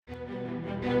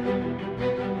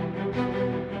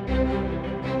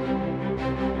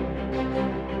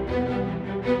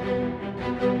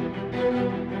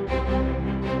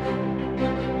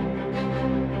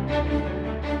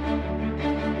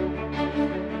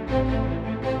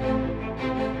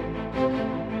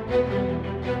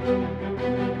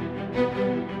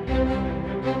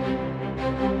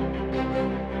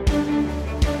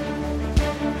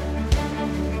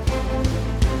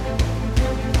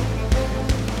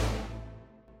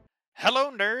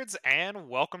Hello, nerds, and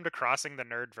welcome to Crossing the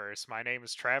Nerdverse. My name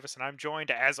is Travis, and I'm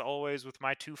joined, as always, with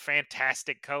my two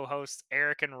fantastic co-hosts,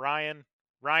 Eric and Ryan.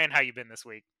 Ryan, how you been this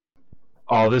week?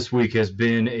 Oh, this week has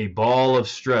been a ball of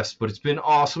stress, but it's been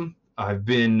awesome. I've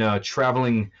been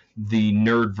traveling the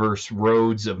Nerdverse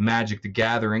roads of Magic the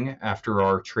Gathering after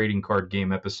our trading card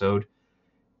game episode,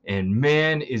 and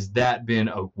man, is that been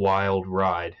a wild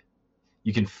ride.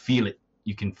 You can feel it.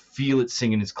 You can feel it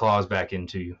singing its claws back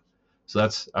into you. So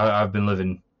I've been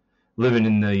living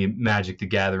in the Magic the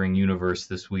Gathering universe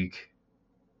this week.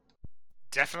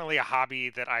 Definitely a hobby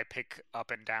that I pick up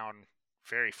and down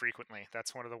very frequently.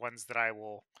 That's one of the ones that I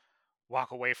will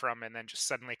walk away from and then just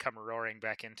suddenly come roaring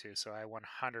back into, so I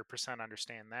 100%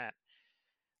 understand that.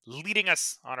 Leading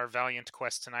us on our valiant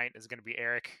quest tonight is going to be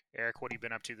Eric. Eric, what have you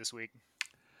been up to this week?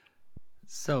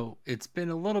 So it's been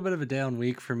a little bit of a down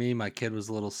week for me. My kid was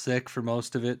a little sick for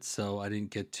most of it, so I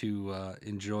didn't get to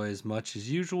enjoy as much as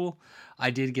usual.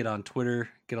 I did get on Twitter,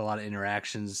 get a lot of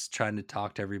interactions, trying to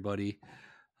talk to everybody,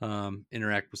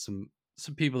 interact with some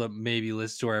people that maybe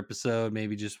listen to our episode,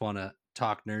 maybe just want to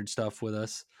talk nerd stuff with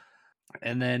us,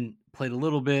 and then played a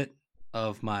little bit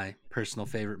of my personal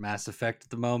favorite Mass Effect at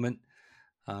the moment.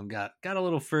 Got a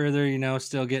little further,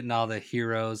 still getting all the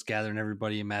heroes, gathering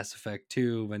everybody in Mass Effect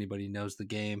 2, if anybody knows the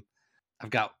game. I've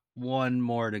got one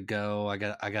more to go. I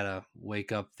gotta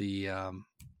wake up the I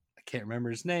can't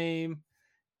remember his name.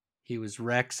 He was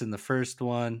Rex in the first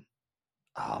one.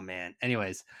 Oh man.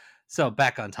 Anyways, so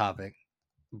back on topic.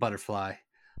 Butterfly.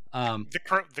 The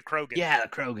Krogan. Yeah, the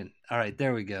Krogan. All right,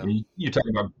 there we go. You're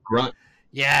talking about Grunt.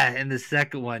 Yeah, and the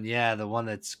second one, yeah, the one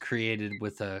that's created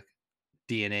with a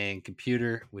DNA and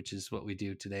computer, which is what we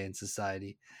do today in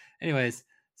society. Anyways,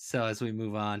 so as we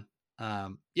move on,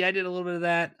 yeah, I did a little bit of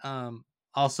that.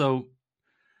 Also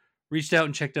reached out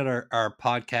and checked out our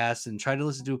podcast and tried to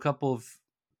listen to a couple of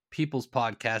people's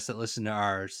podcasts that listen to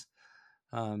ours.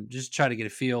 Just try to get a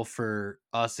feel for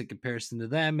us in comparison to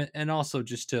them, and also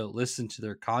just to listen to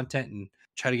their content and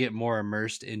try to get more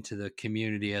immersed into the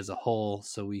community as a whole,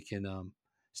 so we can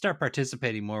start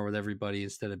participating more with everybody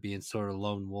instead of being sort of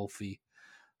lone wolfy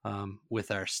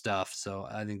with our stuff. So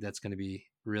I think that's going to be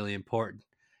really important.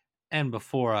 And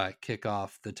before I kick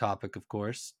off the topic, of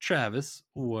course, Travis,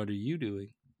 what are you doing?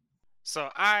 So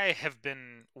I have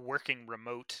been working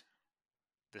remote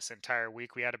this entire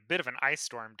week. We had a bit of an ice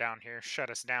storm down here, shut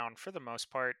us down for the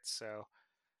most part. So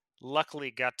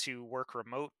luckily got to work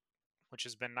remote, which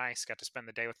has been nice. Got to spend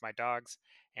the day with my dogs.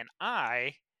 And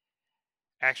I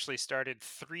actually started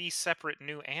 3 separate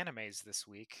new animes this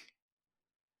week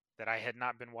that I had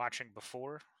not been watching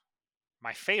before.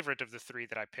 My favorite of the 3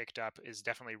 that I picked up is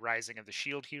definitely Rising of the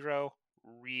Shield Hero.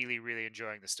 Really, really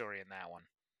enjoying the story in that one.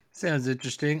 Sounds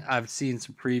interesting. I've seen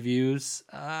some previews.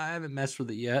 I haven't messed with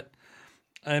it yet.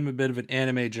 I'm a bit of an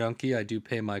anime junkie. I do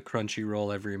pay my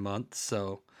Crunchyroll every month.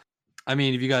 So, I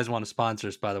mean, if you guys want to sponsor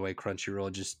us, by the way,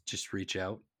 Crunchyroll, just reach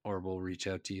out or we'll reach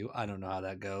out to you. I don't know how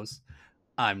that goes.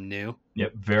 I'm new.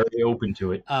 Yep, very open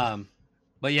to it. Um,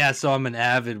 but yeah, so I'm an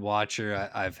avid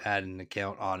watcher. I've had an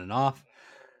account on and off.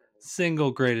 Single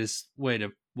greatest way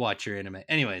to watch your anime.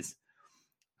 Anyways,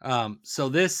 so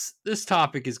this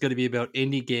topic is going to be about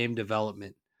indie game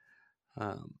development.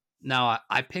 Now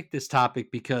I picked this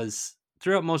topic because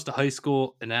throughout most of high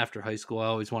school and after high school, I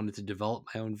always wanted to develop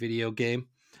my own video game.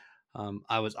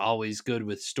 I was always good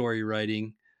with story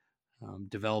writing,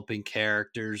 developing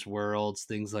characters, worlds,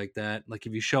 things like that. Like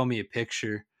if you show me a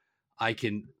picture, I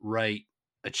can write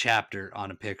a chapter on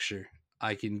a picture.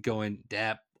 I can go in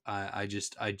depth. I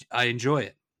enjoy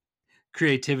it.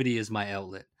 Creativity is my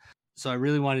outlet. So I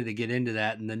really wanted to get into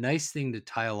that. And the nice thing to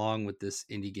tie along with this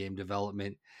indie game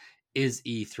development is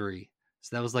E3.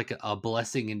 So that was like a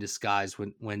blessing in disguise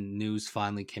when news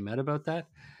finally came out about that,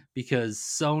 because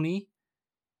Sony,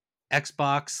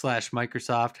 Xbox slash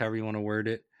Microsoft, however you want to word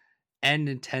it, and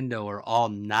Nintendo are all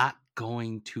not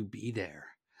going to be there.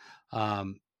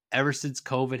 Ever since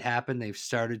COVID happened, they've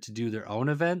started to do their own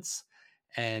events,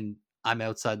 and I'm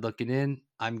outside looking in.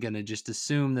 I'm going to just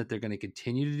assume that they're going to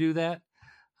continue to do that.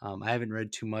 I haven't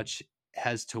read too much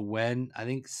as to when. I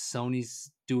think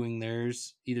Sony's doing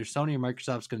theirs. Either Sony or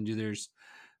Microsoft's going to do theirs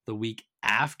the week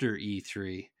after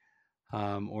E3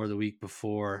 or the week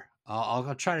before.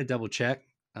 I'll try to double check.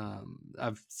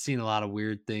 I've seen a lot of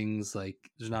weird things. Like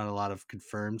there's not a lot of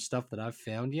confirmed stuff that I've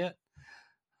found yet.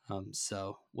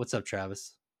 So what's up,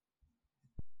 Travis?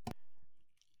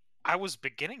 I was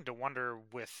beginning to wonder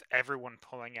with everyone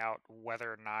pulling out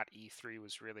whether or not E3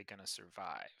 was really going to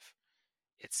survive.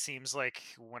 It seems like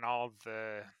when all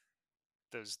the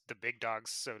big dogs,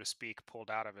 so to speak,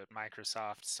 pulled out of it,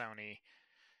 Microsoft, Sony,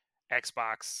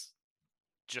 Xbox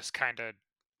just kind of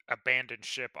abandoned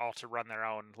ship all to run their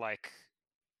own, like,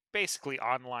 basically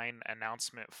online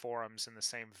announcement forums in the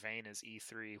same vein as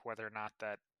E3, whether or not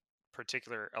that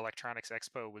particular Electronics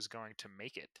Expo was going to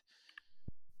make it.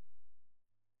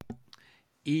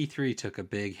 E3 took a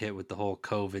big hit with the whole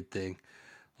COVID thing.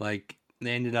 Like,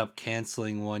 they ended up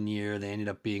canceling one year. They ended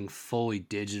up being fully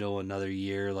digital another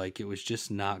year. Like, it was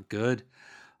just not good.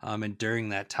 And during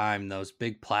that time, those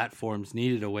big platforms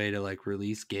needed a way to like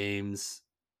release games,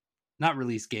 not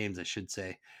release games, I should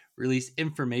say, release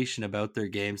information about their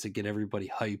games to get everybody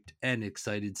hyped and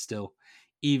excited still,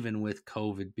 even with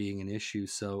COVID being an issue.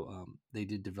 So they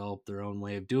did develop their own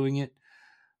way of doing it,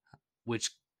 which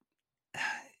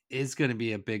is going to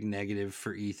be a big negative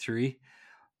for E3.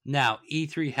 Now,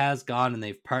 E3 has gone and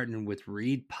they've partnered with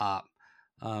ReedPop,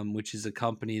 which is a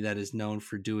company that is known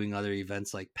for doing other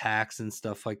events like PAX and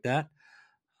stuff like that.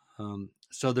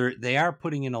 So they are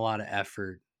putting in a lot of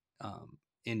effort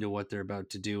into what they're about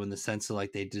to do, in the sense of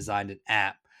like they designed an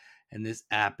app, and this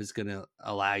app is going to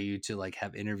allow you to like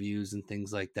have interviews and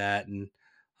things like that, and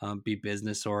be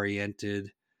business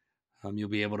oriented. You'll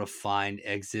be able to find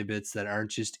exhibits that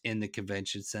aren't just in the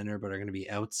convention center, but are going to be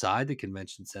outside the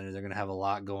convention center. They're going to have a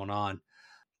lot going on,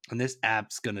 and this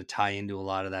app's going to tie into a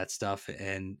lot of that stuff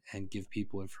and give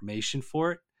people information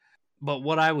for it. But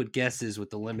what I would guess is,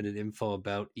 with the limited info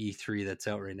about E3 that's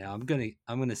out right now, I'm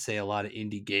gonna say a lot of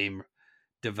indie game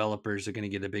developers are gonna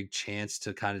get a big chance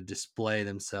to kind of display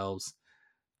themselves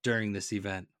during this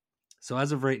event. So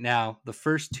as of right now, the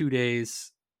first 2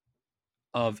 days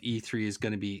of E3 is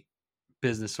going to be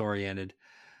business oriented,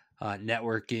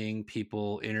 networking,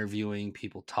 people interviewing,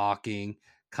 people talking,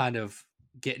 kind of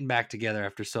getting back together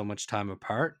after so much time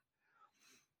apart.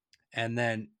 And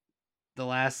then the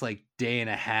last like day and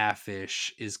a half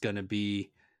ish is going to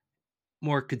be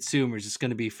more consumers. It's going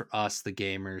to be for us, the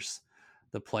gamers,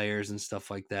 the players, and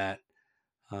stuff like that.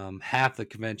 Half the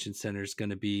convention center is going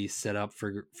to be set up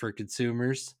for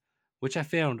consumers, which I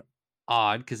found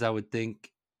odd, because I would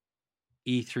think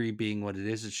E3 being what it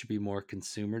is, it should be more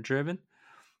consumer driven.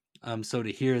 So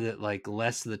to hear that like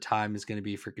less of the time is going to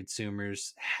be for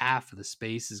consumers, half of the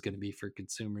space is going to be for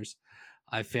consumers,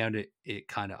 I found it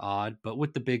kind of odd. But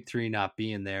with the big three not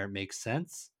being there, it makes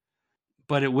sense.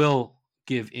 But it will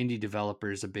give indie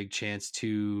developers a big chance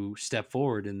to step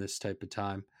forward in this type of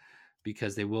time,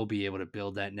 because they will be able to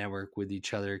build that network with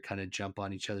each other, kind of jump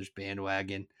on each other's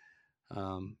bandwagon,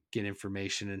 get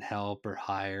information and help or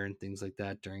hire and things like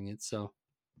that during it. So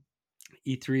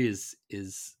E3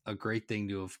 is a great thing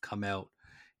to have come out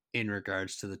in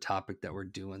regards to the topic that we're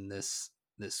doing this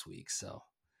week. So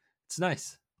it's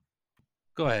nice.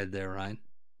 Go ahead there, Ryan.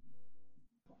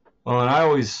 Well, and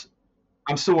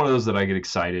I'm still one of those that I get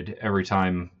excited every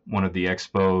time one of the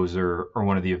expos or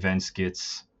one of the events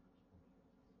gets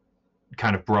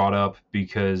kind of brought up,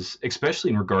 because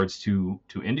especially in regards to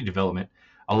indie development,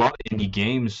 a lot of indie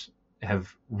games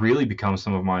have really become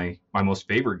some of my most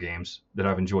favorite games that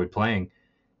I've enjoyed playing.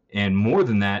 And more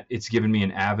than that, it's given me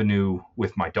an avenue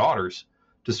with my daughters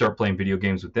to start playing video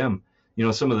games with them. You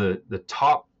know, some of the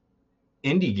top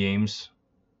indie games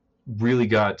really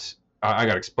I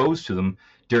got exposed to them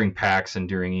during PAX and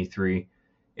during E3.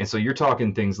 And so you're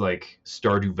talking things like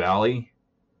Stardew Valley,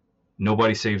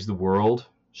 Nobody Saves the World,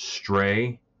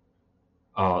 Stray,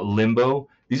 Limbo.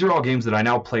 These are all games that I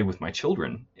now play with my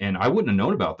children, and I wouldn't have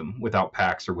known about them without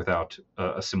PAX or without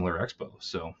a similar expo.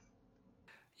 So,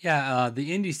 yeah,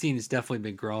 the indie scene has definitely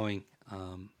been growing,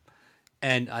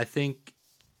 and I think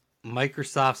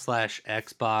Microsoft /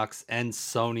 Xbox and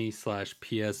Sony /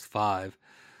 PS5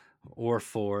 or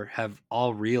 4 have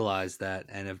all realized that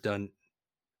and have done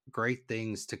great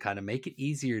things to kind of make it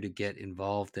easier to get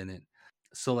involved in it.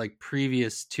 So like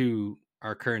previous to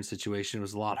our current situation, it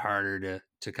was a lot harder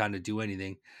to kind of do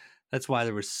anything. That's why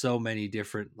there were so many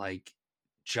different like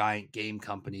giant game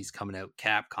companies coming out,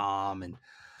 Capcom and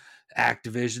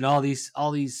Activision,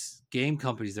 all these game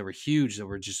companies that were huge, that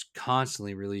were just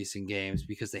constantly releasing games,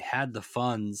 because they had the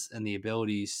funds and the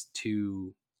abilities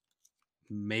to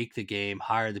make the game,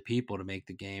 hire the people to make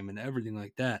the game, and everything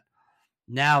like that.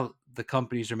 Now the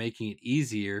companies are making it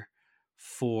easier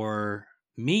for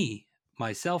me,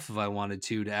 myself, if I wanted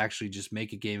to actually just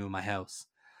make a game in my house.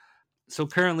 So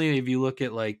currently, if you look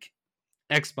at like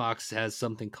Xbox has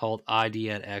something called ID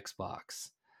at Xbox.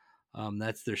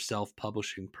 That's their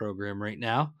self-publishing program right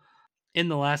now. In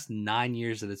the last 9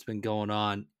 years that it's been going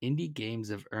on, indie games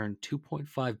have earned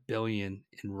 $2.5 billion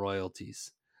in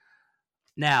royalties.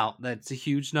 Now, that's a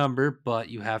huge number, but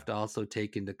you have to also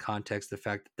take into context the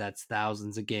fact that that's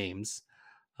thousands of games,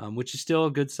 which is still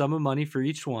a good sum of money for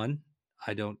each one.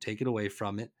 I don't take it away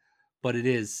from it, but it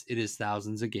is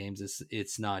thousands of games.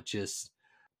 It's not just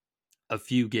a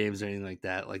few games or anything like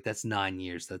that. Like that's 9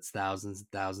 years. That's thousands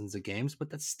and thousands of games, but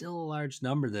that's still a large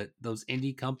number that those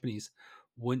indie companies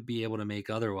wouldn't be able to make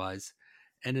otherwise.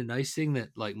 And a nice thing that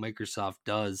like Microsoft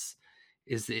does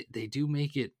is that they do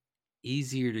make it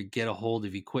easier to get a hold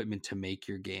of equipment to make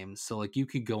your games. So like you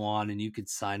could go on and you could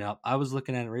sign up. I was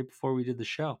looking at it right before we did the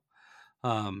show.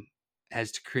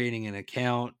 As to creating an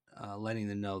account, letting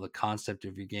them know the concept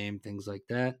of your game, things like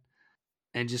that,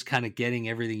 and just kind of getting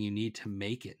everything you need to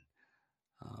make it.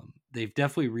 They've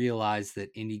definitely realized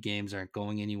that indie games aren't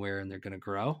going anywhere and they're going to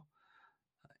grow.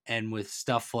 And with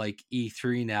stuff like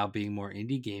E3 now being more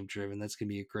indie game driven, that's going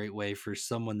to be a great way for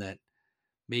someone that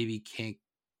maybe can't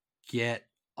get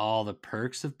all the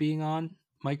perks of being on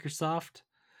Microsoft,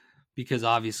 because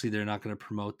obviously they're not going to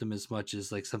promote them as much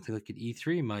as like something like an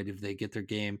E3 might if they get their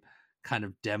game kind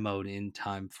of demoed in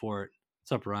time for it.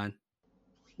 What's up, Ryan?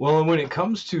 Well, and when it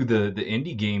comes to the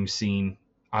indie game scene,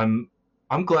 I'm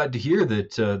glad to hear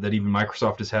that that even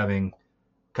Microsoft is having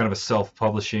kind of a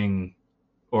self-publishing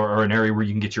or an area where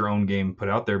you can get your own game put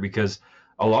out there, because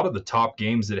a lot of the top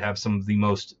games that have some of the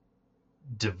most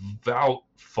devout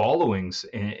followings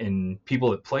and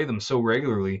people that play them so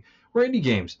regularly were indie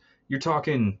games. You're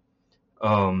talking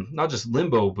not just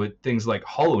Limbo, but things like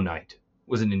Hollow Knight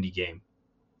was an indie game,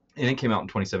 and it came out in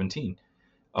 2017.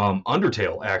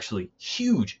 Undertale, actually,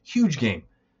 huge game.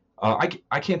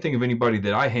 I can't think of anybody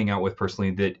that I hang out with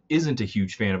personally that isn't a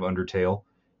huge fan of Undertale.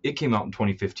 It came out in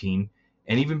 2015,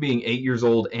 and even being 8 years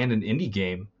old and an indie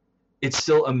game, it's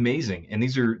still amazing. And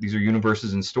these are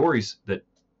universes and stories that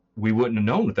we wouldn't have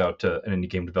known without an indie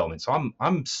game development. So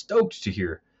I'm stoked to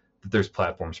hear that there's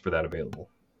platforms for that available.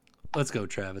 Let's go,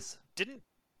 Travis. Didn't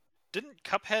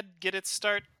Cuphead get its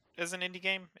start as an indie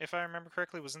game, if I remember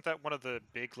correctly? Wasn't that one of the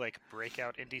big like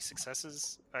breakout indie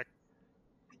successes?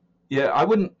 Yeah, I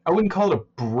wouldn't call it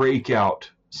a breakout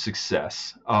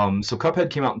success. So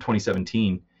Cuphead came out in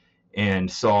 2017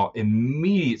 and saw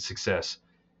immediate success,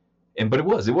 but it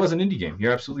was an indie game.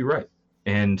 You're absolutely right.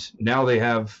 And now they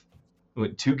have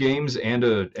 2 games and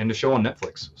a show on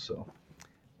Netflix. So,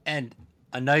 and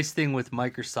a nice thing with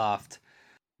Microsoft,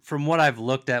 from what I've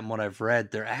looked at and what I've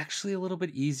read, they're actually a little bit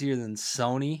easier than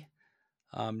Sony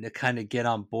to kind of get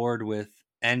on board with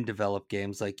and develop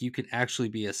games. Like you can actually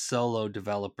be a solo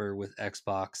developer with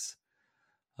Xbox,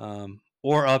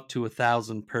 or up to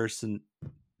 1,000-person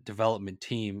development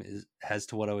team, as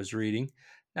to what I was reading.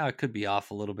 Now I could be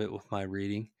off a little bit with my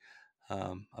reading.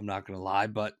 I'm not going to lie,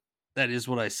 but that is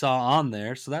what I saw on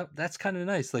there. So that's kind of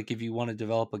nice. Like if you want to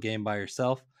develop a game by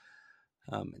yourself,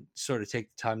 and sort of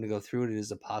take the time to go through it, it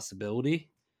is a possibility.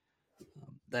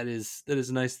 That is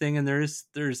a nice thing, and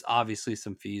there's obviously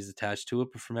some fees attached to it,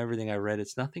 but from everything I read,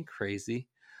 it's nothing crazy.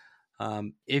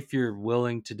 If you're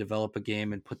willing to develop a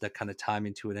game and put that kind of time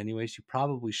into it anyways, you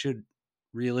probably should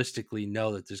realistically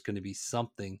know that there's going to be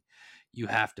something you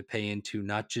have to pay into,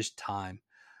 not just time.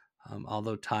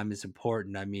 Although time is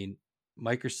important. I mean,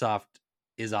 Microsoft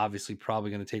is obviously probably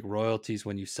going to take royalties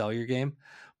when you sell your game,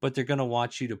 but they're going to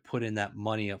want you to put in that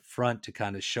money up front to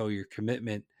kind of show your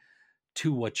commitment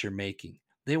to what you're making.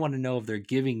 They want to know if they're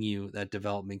giving you that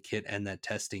development kit and that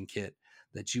testing kit,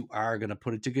 that you are going to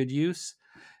put it to good use,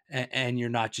 and you're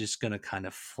not just going to kind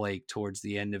of flake towards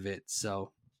the end of it.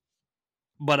 So,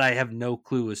 but I have no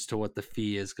clue as to what the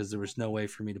fee is, because there was no way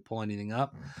for me to pull anything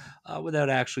up without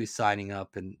actually signing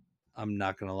up. And I'm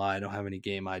not going to lie, I don't have any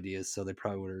game ideas, so they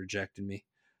probably would have rejected me.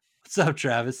 What's up,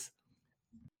 Travis?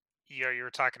 Yeah, you were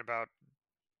talking about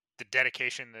the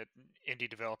dedication that indie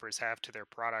developers have to their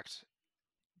product.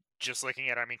 Just looking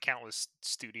at, I mean, countless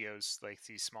studios, like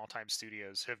these small-time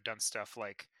studios, have done stuff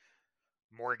like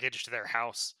mortgaged their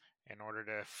house in order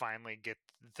to finally get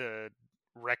the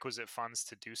requisite funds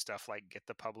to do stuff like get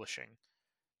the publishing,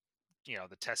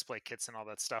 the test play kits and all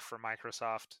that stuff for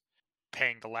Microsoft.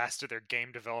 Paying the last of their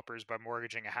game developers by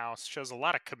mortgaging a house shows a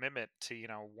lot of commitment to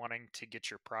wanting to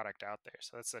get your product out there.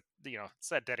 So that's it's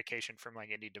that dedication from like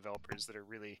indie developers that are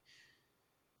really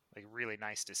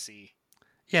nice to see.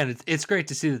 Yeah, and it's great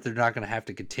to see that they're not going to have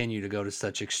to continue to go to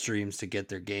such extremes to get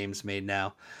their games made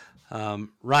now.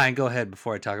 Ryan, go ahead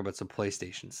before I talk about some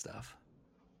PlayStation stuff.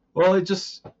 Well,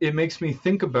 it makes me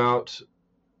think about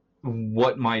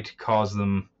what might cause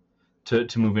them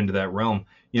to move into that realm.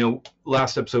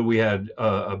 Last episode we had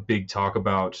a big talk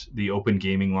about the open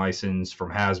gaming license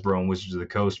from Hasbro and Wizards of the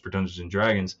Coast for Dungeons and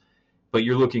Dragons, but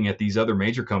you're looking at these other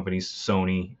major companies,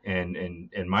 Sony and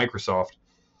Microsoft,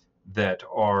 that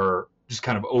are just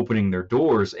kind of opening their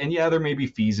doors. And yeah, there may be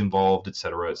fees involved, et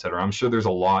cetera, et cetera. I'm sure there's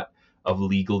a lot of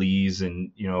legalese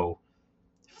and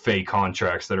fake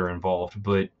contracts that are involved,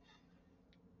 but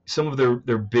some of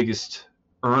their biggest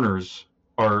earners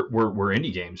were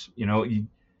indie games.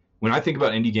 When I think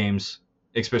about indie games,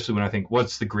 especially when I think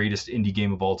what's the greatest indie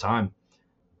game of all time,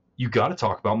 you got to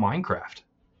talk about Minecraft.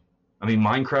 I mean,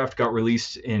 Minecraft got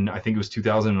released in, I think it was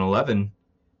 2011,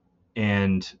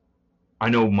 and I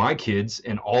know my kids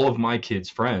and all of my kids'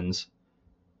 friends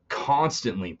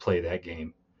constantly play that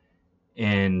game,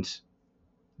 and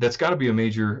that's got to be a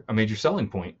major selling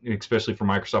point, especially for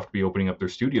Microsoft to be opening up their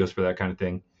studios for that kind of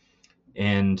thing.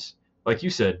 And like you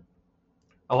said,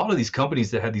 a lot of these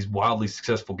companies that had these wildly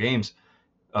successful games,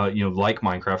 like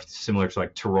Minecraft, similar to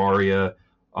like Terraria,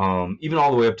 even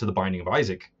all the way up to The Binding of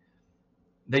Isaac,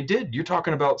 you're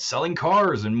talking about selling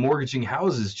cars and mortgaging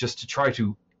houses just to try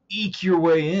to eke your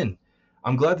way in.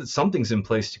 I'm glad that something's in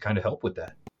place to kind of help with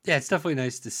that. Yeah, it's definitely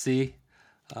nice to see.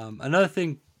 Another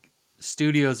thing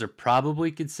studios are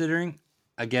probably considering,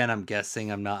 again, I'm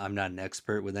guessing, I'm not an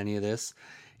expert with any of this,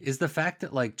 is the fact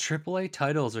that like AAA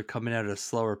titles are coming out at a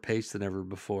slower pace than ever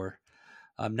before.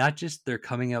 Not just they're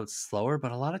coming out slower,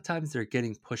 but a lot of times they're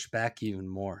getting pushed back even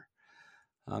more.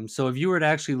 So if you were to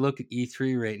actually look at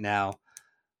E3 right now,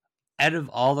 out of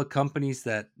all the companies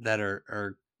that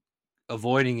are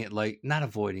avoiding it, like not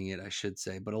avoiding it, I should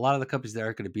say, but a lot of the companies that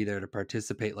aren't going to be there to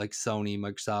participate, like Sony,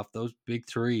 Microsoft, those big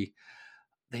three,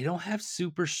 they don't have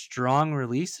super strong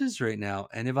releases right now.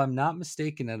 And if I'm not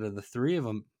mistaken, out of the three of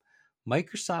them,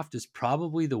 Microsoft is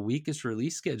probably the weakest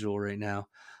release schedule right now.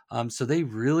 So they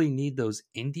really need those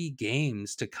indie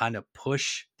games to kind of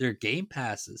push their Game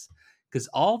Passes, because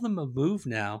all of them have moved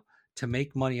now to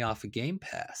make money off of Game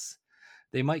Pass.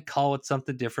 They might call it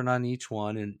something different on each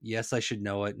one. And yes, I should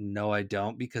know it. And no, I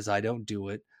don't, because I don't do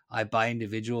it. I buy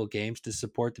individual games to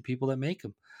support the people that make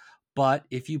them. But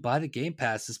if you buy the Game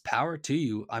Passes, power to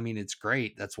you. I mean, it's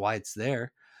great. That's why it's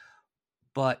there.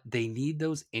 But they need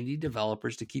those indie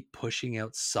developers to keep pushing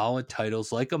out solid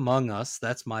titles like Among Us.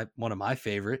 That's one of my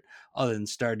favorite, other than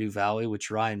Stardew Valley,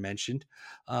 which Ryan mentioned.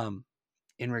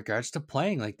 In regards to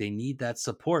playing, like they need that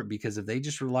support, because if they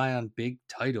just rely on big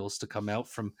titles to come out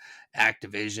from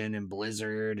Activision and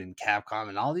Blizzard and Capcom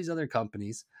and all these other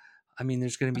companies, I mean,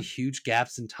 there's going to be huge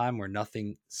gaps in time where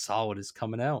nothing solid is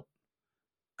coming out.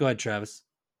 Go ahead, Travis.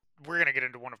 We're going to get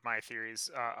into one of my theories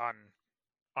on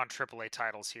AAA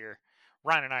titles here.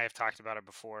 Ryan and I have talked about it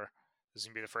before. This is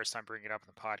going to be the first time bringing it up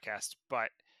in the podcast,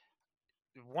 but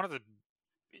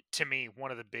to me,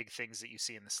 one of the big things that you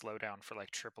see in the slowdown for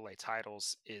like AAA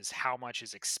titles is how much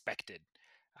is expected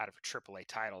out of a AAA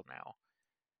title now.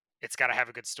 It's got to have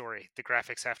a good story. The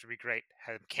graphics have to be great.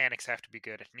 The mechanics have to be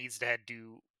good. It needs to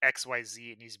do X, Y,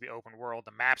 Z. It needs to be open world.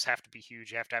 The maps have to be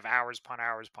huge. You have to have hours upon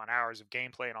hours upon hours of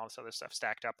gameplay and all this other stuff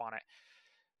stacked up on it.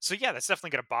 So yeah, that's definitely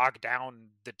going to bog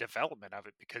down the development of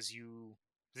it, because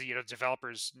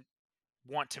developers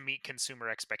want to meet consumer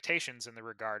expectations in the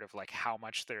regard of like how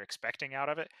much they're expecting out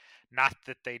of it. Not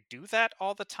that they do that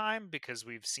all the time, because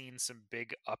we've seen some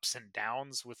big ups and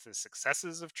downs with the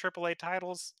successes of AAA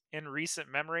titles in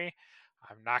recent memory.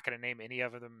 I'm not going to name any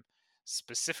of them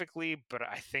specifically, but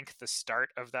I think the start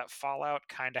of that fallout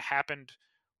kind of happened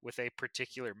with a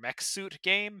particular mech suit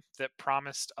game that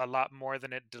promised a lot more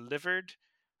than it delivered.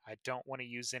 I don't want to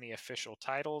use any official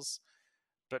titles,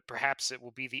 but perhaps it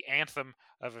will be the anthem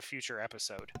of a future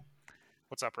episode.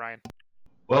 What's up, Ryan?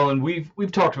 Well, and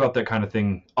we've talked about that kind of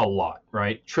thing a lot,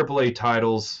 right? AAA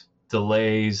titles,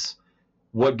 delays,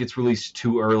 what gets released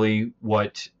too early,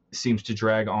 what seems to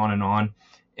drag on.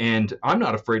 And I'm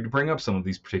not afraid to bring up some of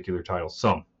these particular titles.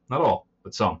 Some, not all,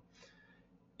 but some.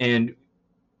 And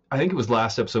I think it was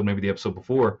last episode, maybe the episode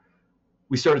before,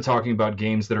 we started talking about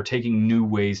games that are taking new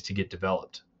ways to get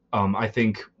developed. I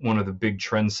think one of the big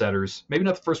trendsetters, maybe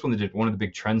not the first one that did, one of the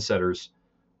big trendsetters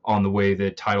on the way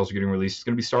that titles are getting released is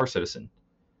going to be Star Citizen,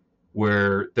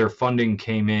 where their funding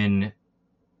came in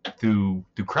through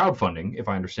crowdfunding, if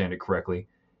I understand it correctly,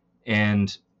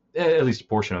 and at least a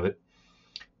portion of it.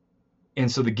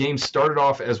 And so the game started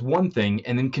off as one thing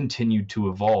and then continued to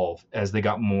evolve as they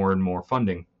got more and more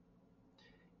funding.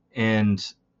 And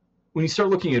when you start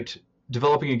looking at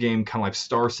developing a game kind of like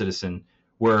Star Citizen,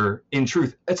 where in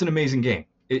truth, it's an amazing game.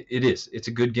 It is. It's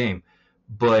a good game.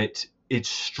 But it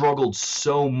struggled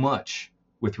so much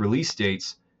with release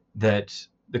dates that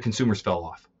the consumers fell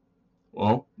off.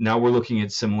 Well, now we're looking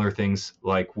at similar things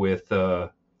like with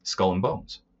Skull and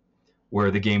Bones,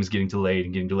 where the game is getting delayed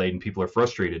and people are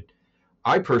frustrated.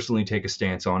 I personally take a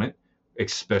stance on it,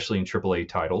 especially in AAA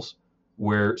titles,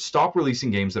 where stop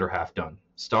releasing games that are half done.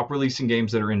 Stop releasing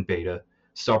games that are in beta.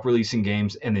 Stop releasing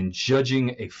games and then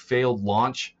judging a failed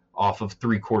launch off of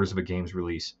 3/4 of a game's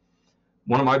release.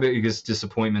 One of my biggest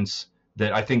disappointments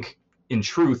that I think in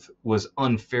truth was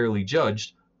unfairly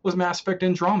judged was Mass Effect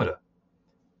Andromeda.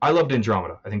 I loved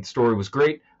Andromeda. I think the story was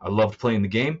great. I loved playing the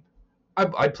game.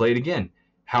 I'd play it again.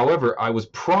 However, I was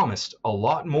promised a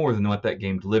lot more than what that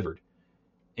game delivered.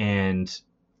 And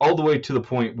all the way to the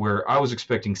point where I was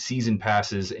expecting season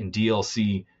passes and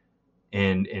DLC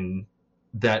and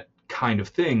that kind of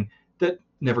thing that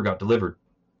never got delivered.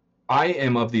 I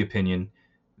am of the opinion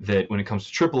that when it comes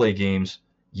to AAA games,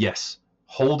 yes,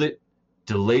 hold it,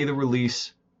 delay the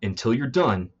release until you're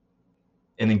done,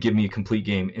 and then give me a complete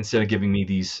game instead of giving me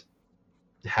these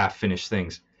half-finished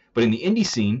things. But in the indie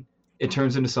scene, it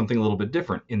turns into something a little bit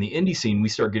different. In the indie scene, we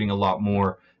start getting a lot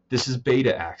more, this is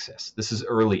beta access, this is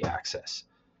early access.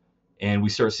 And we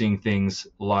start seeing things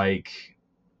like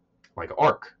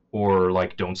Ark, or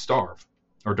like Don't Starve,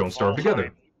 or Don't Starve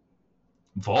Together.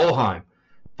 Valheim.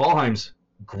 Valheim's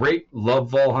great, love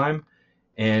Valheim,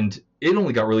 and it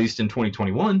only got released in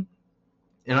 2021,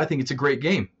 and I think it's a great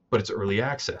game, but it's early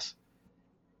access.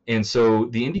 And so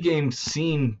the indie game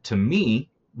scene, to me,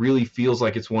 really feels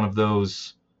like it's one of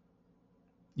those,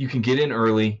 you can get in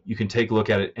early, you can take a look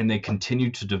at it, and they continue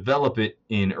to develop it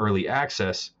in early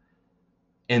access,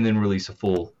 and then release a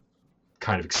full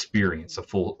kind of experience, a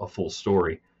full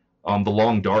story. The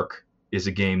Long Dark is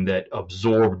a game that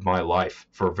absorbed my life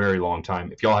for a very long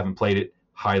time. If y'all haven't played it,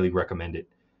 highly recommend it.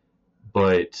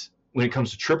 But when it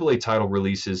comes to AAA title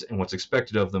releases and what's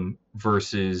expected of them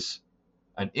versus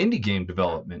an indie game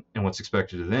development and what's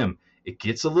expected of them, it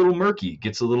gets a little murky. It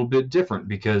gets a little bit different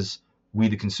because we,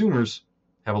 the consumers,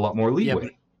 have a lot more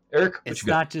leeway. Yeah, Eric, it's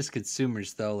not just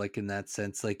consumers, though, like in that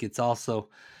sense. Like, it's also,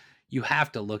 you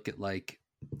have to look at, like,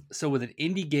 so with an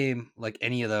indie game, like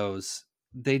any of those,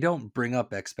 they don't bring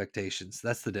up expectations.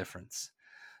 That's the difference.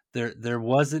 There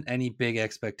wasn't any big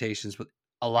expectations with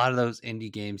a lot of those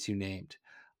indie games you named.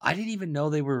 I didn't even know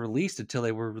they were released until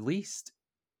they were released.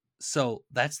 So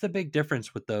that's the big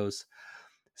difference with those.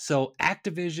 So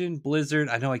Activision, Blizzard,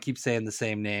 I know I keep saying the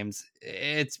same names.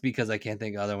 It's because I can't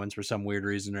think of other ones for some weird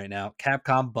reason right now.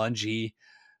 Capcom, Bungie,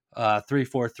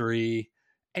 343,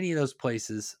 any of those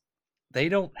places, they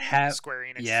don't have Square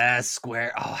Enix. Yeah,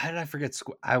 Square. Oh, how did I forget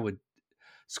Square?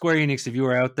 Square Enix, if you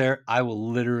were out there, I will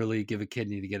literally give a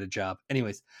kidney to get a job.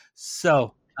 Anyways,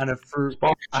 so on a for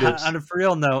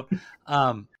real note,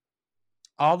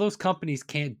 all those companies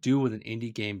can't do what an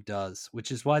indie game does,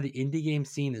 which is why the indie game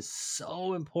scene is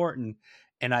so important.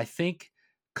 And I think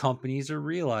companies are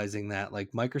realizing that,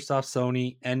 like Microsoft,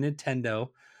 Sony, and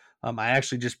Nintendo. I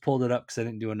actually just pulled it up because I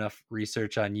didn't do enough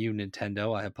research on you,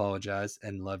 Nintendo. I apologize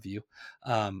and love you.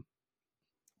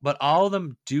 But all of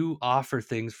them do offer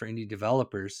things for indie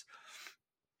developers.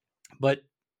 But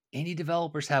indie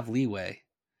developers have leeway.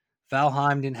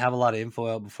 Valheim didn't have a lot of info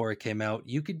out before it came out.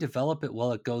 You could develop it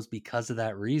while it goes because of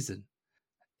that reason.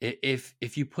 If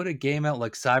you put a game out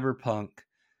like Cyberpunk,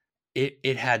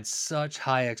 it had such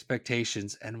high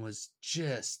expectations and was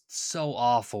just so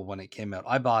awful when it came out.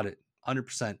 I bought it,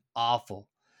 100% awful.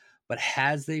 But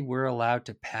as they were allowed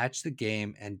to patch the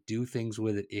game and do things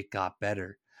with it, it got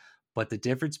better. But the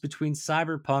difference between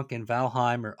Cyberpunk and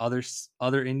Valheim or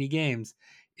other indie games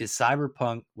is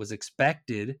Cyberpunk was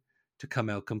expected to come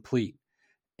out complete.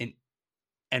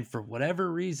 And for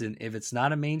whatever reason, if it's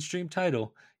not a mainstream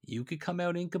title, you could come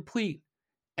out incomplete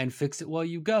and fix it while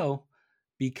you go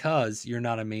because you're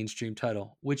not a mainstream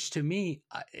title, which to me,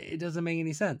 it doesn't make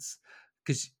any sense.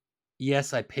 Because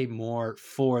yes, I pay more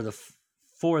for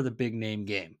the big name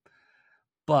game,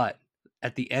 but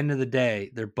at the end of the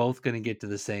day, they're both going to get to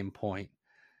the same point.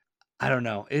 I don't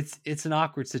know. It's an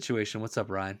awkward situation. What's up,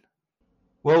 Ryan?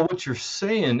 Well, what you're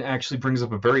saying actually brings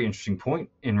up a very interesting point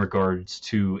in regards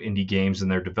to indie games and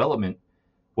their development.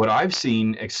 What I've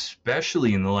seen,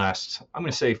 especially in the last, I'm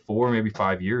going to say 4, maybe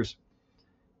 5 years,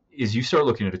 is you start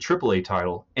looking at a AAA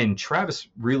title, and Travis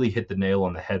really hit the nail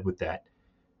on the head with that.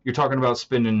 You're talking about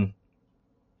spending,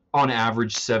 on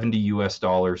average,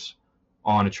 $70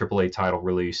 on a AAA title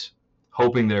release,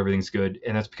 hoping that everything's good,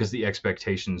 and that's because the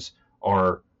expectations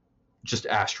are just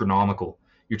astronomical.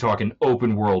 You're talking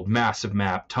open world, massive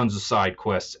map, tons of side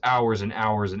quests, hours and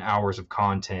hours and hours of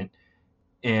content.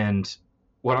 And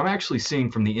what I'm actually seeing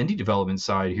from the indie development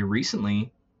side here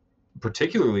recently,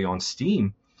 particularly on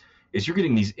Steam, is you're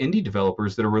getting these indie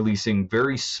developers that are releasing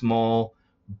very small,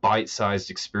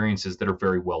 bite-sized experiences that are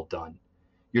very well done.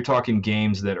 You're talking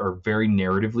games that are very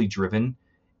narratively driven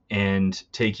and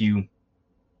take you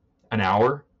an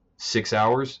hour, 6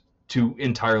 hours to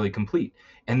entirely complete.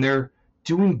 And they're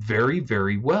doing very,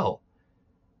 very well.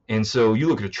 And so you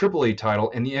look at a AAA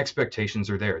title and the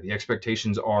expectations are there. The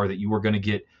expectations are that you are going to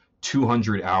get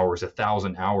 200 hours,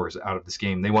 1,000 hours out of this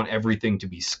game. They want everything to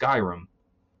be Skyrim,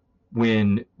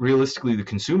 when realistically the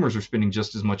consumers are spending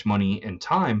just as much money and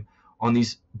time on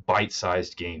these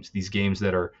bite-sized games, these games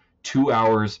that are 2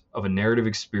 hours of a narrative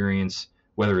experience,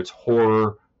 whether it's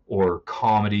horror or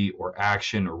comedy or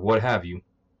action or what have you,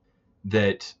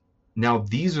 that now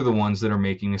these are the ones that are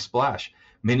making a splash.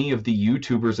 Many of the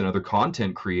YouTubers and other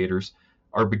content creators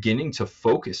are beginning to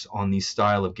focus on these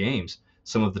style of games.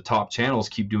 Some of the top channels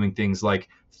keep doing things like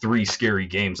 3 scary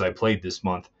games I played this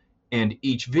month. And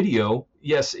each video,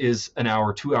 yes, is an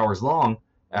hour, 2 hours long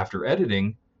after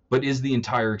editing, but is the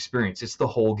entire experience. It's the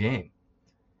whole game.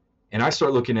 And I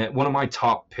start looking at one of my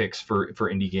top picks for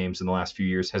indie games in the last few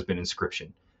years has been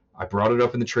Inscryption. I brought it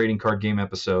up in the trading card game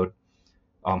episode.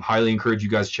 Highly encourage you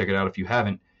guys to check it out if you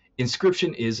haven't.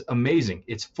 Inscryption is amazing.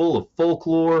 It's full of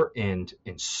folklore and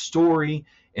story,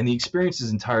 and the experience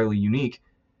is entirely unique.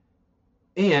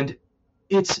 And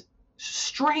it's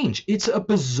strange. It's a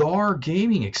bizarre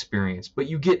gaming experience, but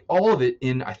you get all of it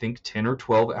in, I think, 10 or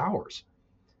 12 hours.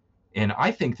 And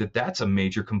I think that that's a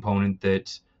major component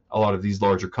that a lot of these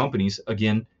larger companies,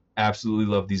 again, absolutely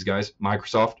love these guys.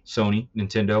 Microsoft, Sony,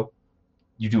 Nintendo,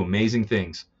 you do amazing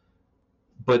things.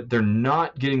 But they're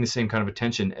not getting the same kind of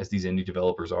attention as these indie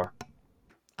developers are.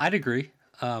 I'd agree.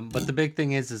 But the big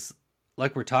thing is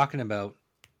like we're talking about,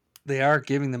 they are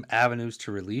giving them avenues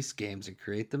to release games and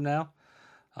create them now.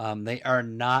 They are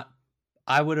not,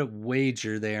 I would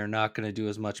wager they are not going to do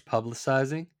as much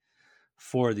publicizing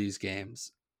for these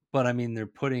games. But I mean, they're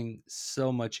putting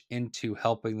so much into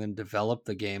helping them develop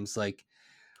the games. Like,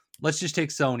 let's just take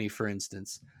Sony, for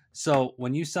instance. So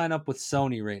when you sign up with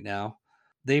Sony right now,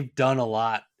 they've done a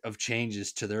lot of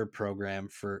changes to their program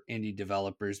for indie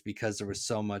developers because there was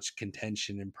so much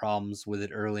contention and problems with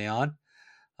it early on.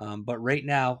 But right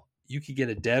now, you could get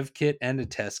a dev kit and a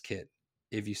test kit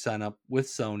if you sign up with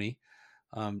Sony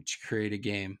to create a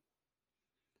game,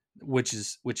 which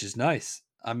is nice.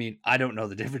 I mean, I don't know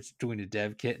the difference between a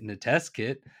dev kit and a test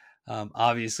kit.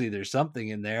 Obviously, there's something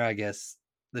in there. I guess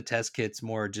the test kit's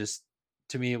more just,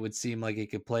 to me, it would seem like it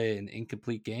could play an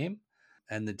incomplete game,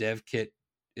 and the dev kit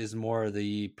is more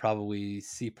the probably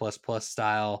C++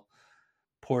 style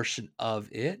portion of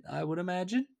it, I would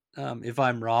imagine. If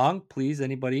I'm wrong, please,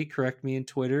 anybody correct me in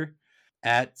Twitter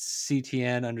at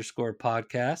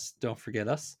CTN_podcast. Don't forget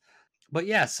us. But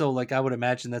yeah, so like I would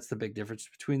imagine that's the big difference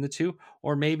between the two.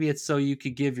 Or maybe it's so you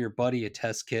could give your buddy a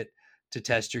test kit to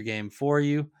test your game for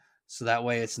you. So that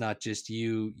way it's not just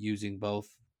you using both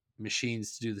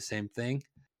machines to do the same thing.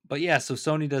 But yeah, so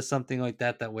Sony does something like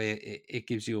that. That way it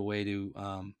gives you a way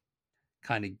to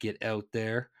kind of get out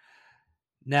there.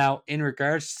 Now, in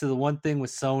regards to the one thing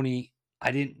with Sony,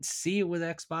 I didn't see it with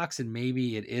Xbox, and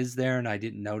maybe it is there and I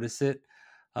didn't notice it.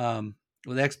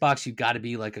 With Xbox, you've got to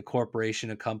be like a corporation,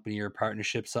 a company, or a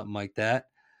partnership, something like that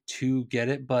to get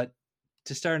it. But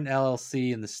to start an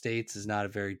LLC in the States is not a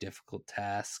very difficult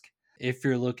task. If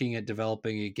you're looking at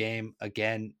developing a game,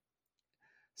 again,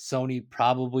 Sony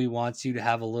probably wants you to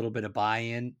have a little bit of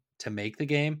buy-in to make the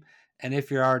game. And if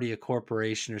you're already a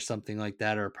corporation or something like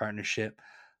that, or a partnership,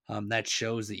 that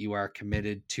shows that you are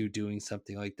committed to doing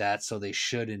something like that. So they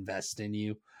should invest in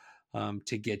you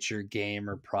to get your game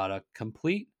or product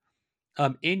complete.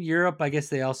 In Europe, I guess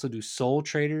they also do sole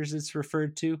traders, it's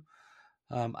referred to.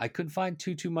 I couldn't find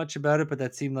too much about it, but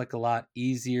that seemed like a lot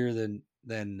easier than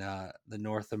the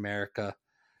North America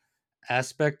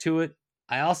aspect to it.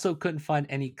 I also couldn't find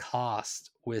any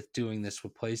cost with doing this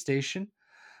with PlayStation.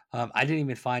 I didn't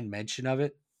even find mention of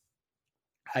it.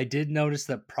 I did notice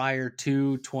that prior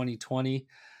to 2020,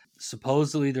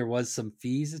 supposedly there was some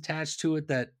fees attached to it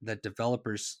that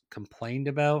developers complained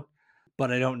about,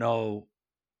 but I don't know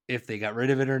if they got rid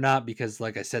of it or not, because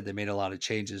like I said, they made a lot of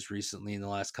changes recently in the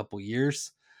last couple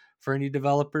years for any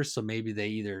developers. So maybe they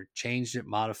either changed it,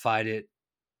 modified it.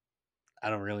 I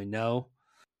don't really know.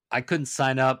 I couldn't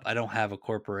sign up. I don't have a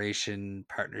corporation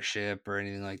partnership or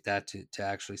anything like that to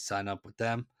actually sign up with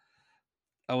them.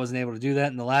 I wasn't able to do that.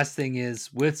 And the last thing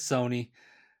is with Sony,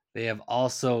 they have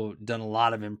also done a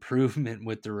lot of improvement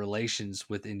with the relations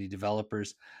with indie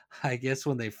developers. I guess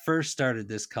when they first started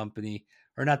this company,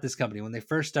 or not this company, when they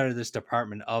first started this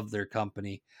department of their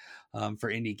company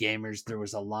for indie gamers, there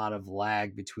was a lot of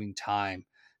lag between time.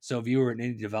 So if you were an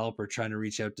indie developer trying to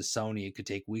reach out to Sony, it could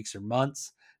take weeks or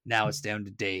months. Now it's down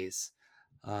to days.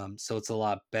 So it's a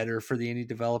lot better for the indie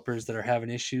developers that are having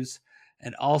issues.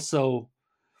 And also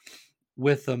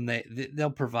with them,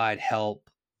 they'll provide help.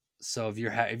 So if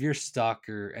you're stuck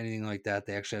or anything like that,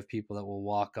 they actually have people that will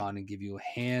walk on and give you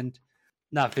a hand.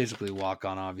 Not physically walk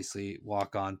on, obviously,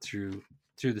 walk on through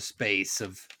the space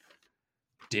of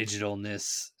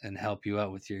digitalness and help you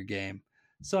out with your game.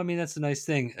 So I mean, that's a nice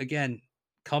thing. Again,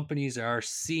 companies are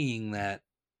seeing that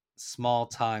small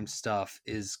time stuff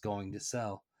is going to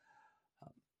sell.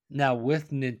 Now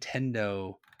with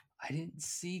Nintendo, I didn't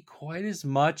see quite as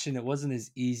much and it wasn't as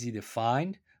easy to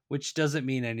find, which doesn't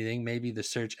mean anything. Maybe the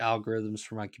search algorithms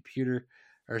for my computer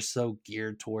are so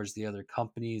geared towards the other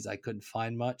companies I couldn't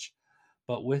find much.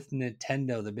 But with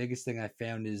Nintendo, the biggest thing I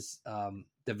found is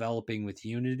developing with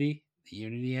Unity, the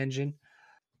Unity engine.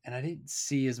 And I didn't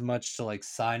see as much to like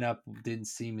sign up, didn't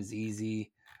seem as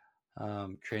easy.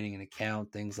 Creating an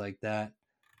account, things like that.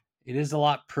 It is a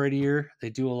lot prettier.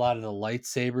 They do a lot of the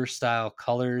lightsaber style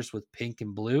colors with pink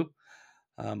and blue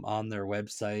on their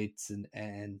websites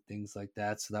and things like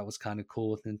that. So that was kind of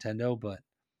cool with Nintendo, but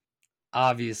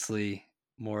obviously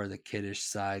more of the kiddish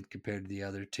side compared to the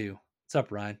other two. What's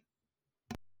up, Ryan?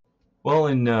 Well,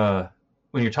 and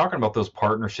when you're talking about those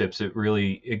partnerships,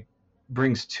 it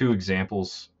brings two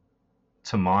examples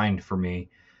to mind for me,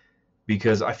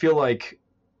 because I feel like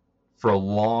for a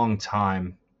long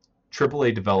time,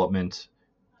 AAA development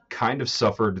kind of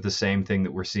suffered the same thing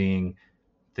that we're seeing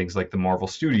things like the Marvel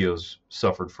Studios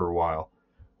suffered for a while,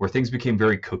 where things became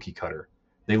very cookie cutter.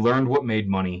 They learned what made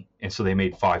money, and so they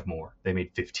made 5 more. They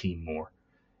made 15 more.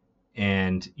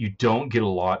 And you don't get a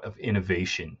lot of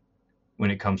innovation when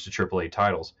it comes to AAA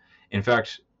titles. In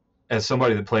fact, as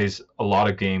somebody that plays a lot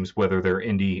of games, whether they're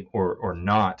indie or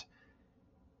not,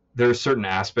 there are certain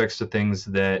aspects to things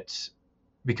that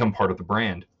become part of the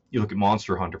brand. You look at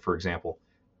Monster Hunter, for example.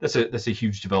 That's a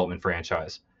huge development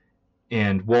franchise.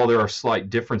 And while there are slight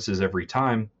differences every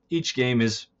time, each game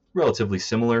is relatively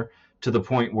similar, to the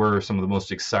point where some of the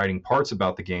most exciting parts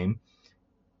about the game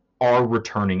are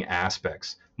returning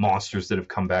aspects, monsters that have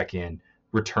come back in,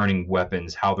 returning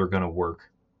weapons, how they're going to work.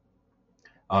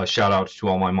 Shout out to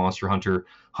all my Monster Hunter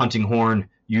hunting horn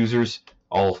users,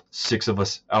 all 6 of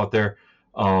us out there.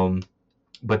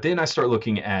 But then I start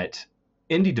looking at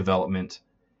indie development,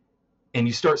 and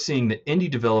you start seeing that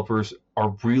indie developers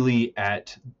are really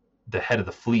at the head of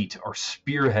the fleet, are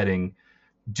spearheading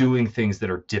doing things that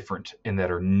are different and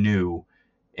that are new,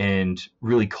 and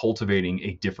really cultivating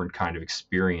a different kind of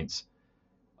experience.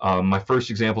 My first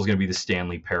example is going to be the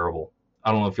Stanley Parable.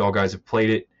 I don't know if y'all guys have played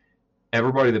it.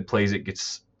 Everybody that plays it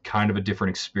gets kind of a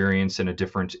different experience and a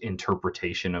different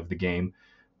interpretation of the game.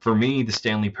 For me, the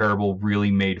Stanley Parable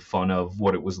really made fun of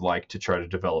what it was like to try to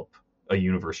develop a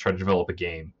universe, try to develop a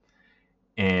game.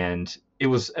 And it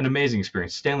was an amazing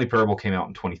experience. Stanley Parable came out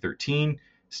in 2013.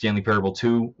 Stanley Parable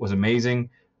 2 was amazing.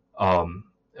 A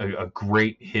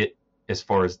great hit as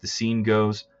far as the scene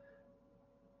goes,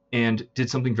 and did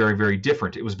something very, very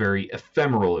different. It was very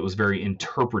ephemeral. It was very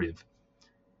interpretive.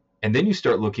 And then you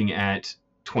start looking at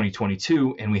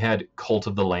 2022, and we had Cult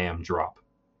of the Lamb drop.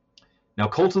 Now,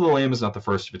 Cult of the Lamb is not the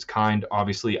first of its kind.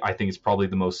 Obviously, I think it's probably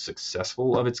the most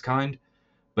successful of its kind.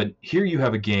 But here you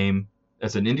have a game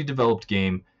that's an indie-developed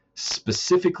game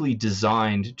specifically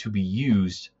designed to be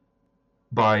used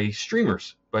by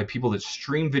streamers, by people that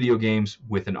stream video games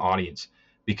with an audience,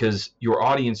 because your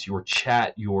audience, your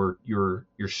chat, your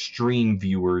stream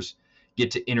viewers get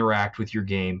to interact with your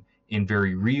game in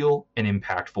very real and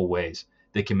impactful ways.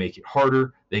 They can make it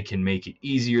harder, they can make it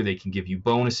easier, they can give you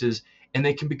bonuses, and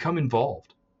they can become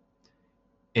involved.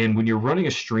 And when you're running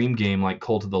a stream game like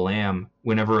Cult of the Lamb,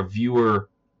 whenever a viewer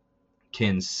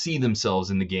can see themselves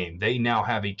in the game, they now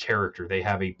have a character, they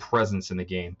have a presence in the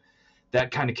game.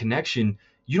 That kind of connection,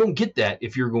 you don't get that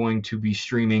if you're going to be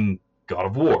streaming God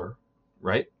of War,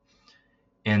 right?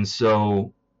 And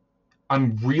so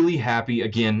I'm really happy.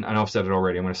 Again, I know I've said it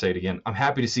already, I'm going to say it again. I'm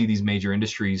happy to see these major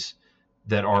industries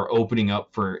that are opening up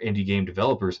for indie game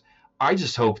developers. I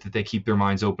just hope that they keep their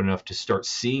minds open enough to start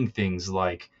seeing things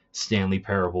like Stanley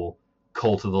Parable,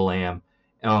 Cult of the Lamb,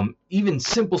 even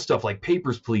simple stuff like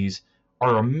Papers, Please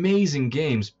are amazing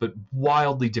games, but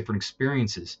wildly different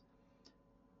experiences.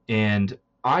 And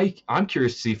I'm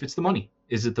curious to see if it's the money.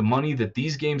 Is it the money that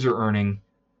these games are earning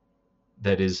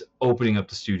that is opening up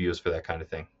the studios for that kind of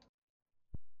thing?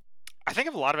 I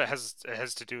think a lot of it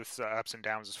has to do with ups and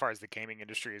downs as far as the gaming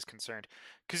industry is concerned,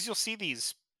 because you'll see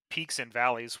these peaks and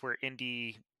valleys where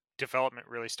indie development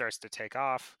really starts to take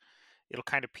off. It'll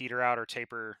kind of peter out or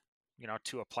taper,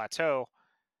 to a plateau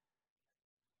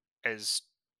as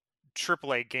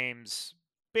AAA games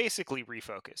basically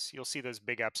refocus. You'll see those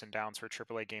big ups and downs where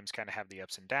AAA games kind of have the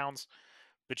ups and downs,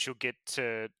 but you'll get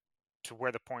to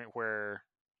where the point where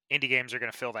indie games are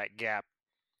going to fill that gap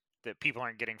that people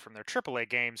aren't getting from their AAA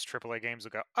games. AAA games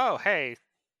will go, oh, hey,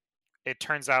 it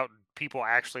turns out people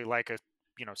actually like a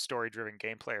story-driven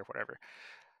gameplay or whatever.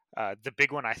 The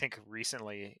big one I think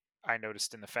recently I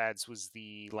noticed in the fads was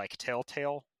the like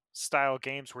Telltale style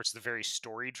games where it's the very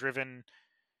story-driven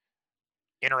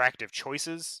interactive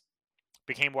choices.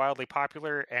 became wildly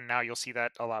popular, and now you'll see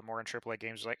that a lot more in AAA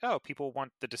games. Like, oh, people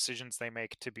want the decisions they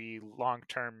make to be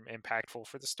long-term impactful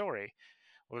for the story.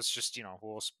 Well, it's just,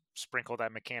 we'll sprinkle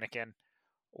that mechanic in.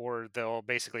 Or they'll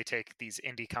basically take these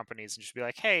indie companies and just be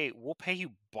like, hey, we'll pay you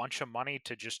a bunch of money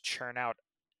to just churn out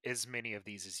as many of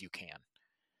these as you can.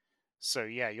 So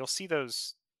yeah, you'll see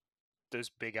those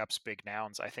big ups, big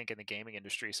downs, I think, in the gaming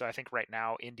industry. So I think right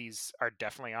now indies are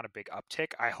definitely on a big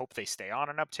uptick. I hope they stay on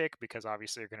an uptick, because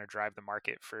obviously they're going to drive the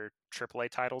market for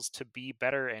AAA titles to be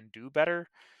better and do better.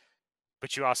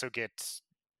 But you also get,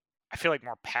 I feel like,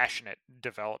 more passionate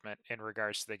development in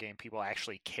regards to the game. People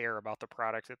actually care about the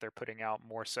product that they're putting out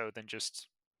more so than just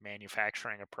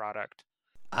manufacturing a product.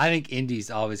 I think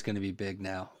indie's always going to be big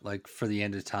now, like for the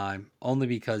end of time, only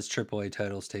because AAA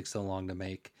titles take so long to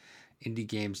make. Indie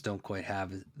games don't quite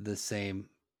have the same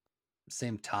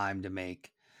time to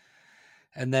make.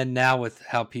 And then now with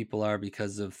how people are,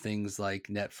 because of things like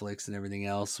Netflix and everything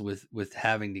else, with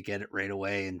having to get it right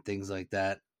away and things like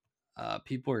that,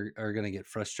 people are going to get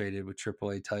frustrated with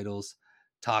AAA titles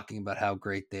talking about how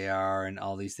great they are and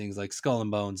all these things. Like Skull and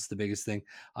Bones, the biggest thing.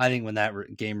 I think when that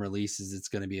game releases, it's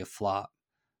going to be a flop.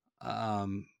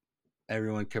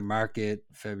 Everyone can mark it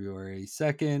February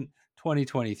 2nd,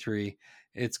 2023.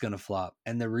 It's going to flop.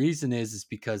 And the reason is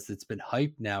because it's been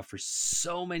hyped now for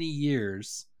so many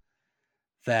years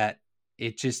that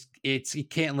it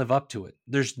can't live up to it.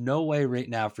 There's no way right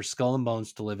now for Skull and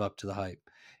Bones to live up to the hype.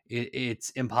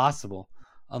 It's impossible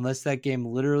unless that game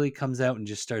literally comes out and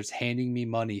just starts handing me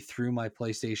money through my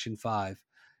PlayStation 5.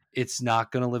 It's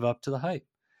not going to live up to the hype.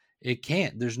 It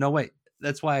can't. There's no way.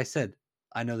 That's why I said,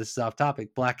 I know this is off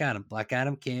topic, Black Adam. Black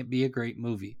Adam can't be a great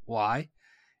movie. Why?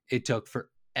 It took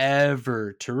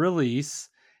forever to release.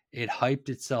 It hyped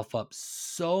itself up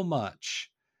so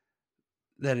much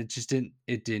that it just didn't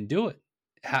do it.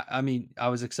 I mean, I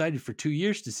was excited for 2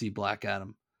 years to see Black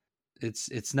Adam.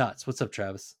 It's nuts. What's up,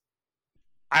 Travis?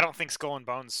 I don't think Skull and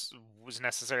Bones was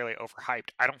necessarily overhyped.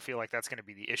 I don't feel like that's going to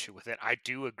be the issue with it. I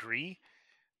do agree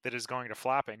that it's going to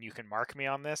flop, and you can mark me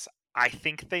on this. I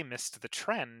think they missed the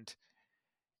trend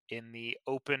in the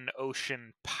open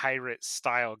ocean pirate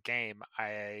style game.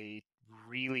 I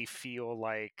really feel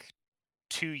like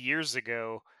 2 years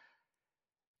ago,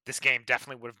 this game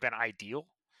definitely would have been ideal.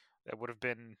 It would have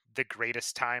been the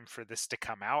greatest time for this to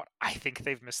come out. I think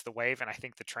they've missed the wave, and I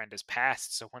think the trend is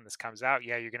past. So when this comes out,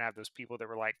 yeah, you're going to have those people that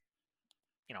were like,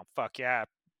 fuck yeah,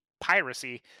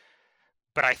 piracy.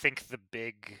 But I think the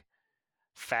big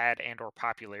fad and or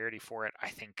popularity for it, I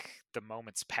think the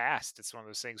moment's past. It's one of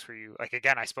those things where you, like,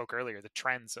 again, I spoke earlier, the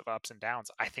trends of ups and downs.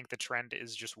 I think the trend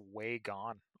is just way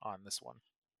gone on this one.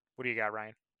 What do you got,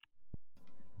 Ryan?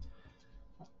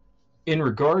 In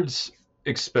regards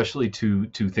especially to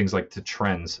things like the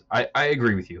trends, I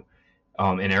agree with you.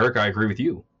 And Eric, I agree with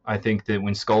you. I think that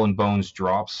when Skull and Bones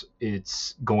drops,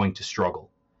 it's going to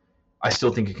struggle. I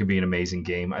still think it can be an amazing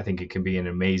game. I think it can be an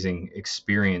amazing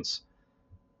experience.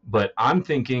 But I'm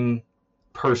thinking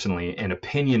personally, and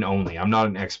opinion only, I'm not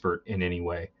an expert in any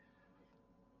way.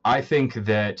 I think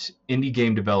that indie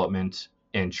game development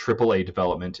and AAA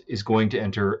development is going to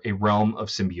enter a realm of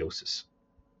symbiosis.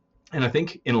 And I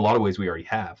think in a lot of ways we already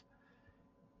have.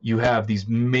 You have these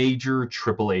major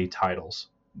AAA titles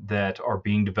that are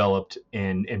being developed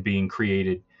and being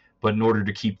created, but in order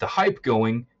to keep the hype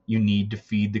going, you need to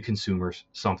feed the consumers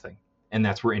something. And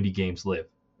that's where indie games live,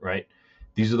 right?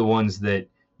 These are the ones that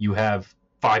you have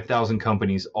 5,000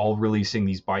 companies all releasing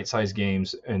these bite-sized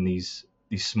games and these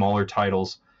smaller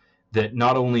titles that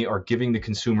not only are giving the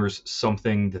consumers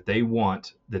something that they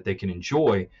want, that they can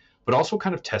enjoy, but also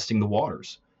kind of testing the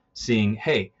waters, seeing,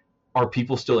 hey, are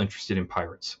people still interested in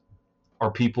pirates?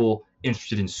 Are people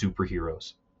interested in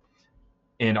superheroes?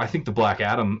 And I think the Black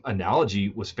Adam analogy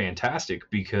was fantastic,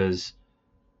 because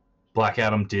Black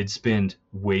Adam did spend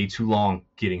way too long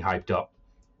getting hyped up.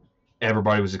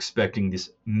 Everybody was expecting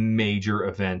this major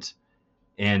event.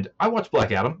 And I watched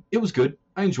Black Adam. It was good.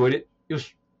 I enjoyed it. It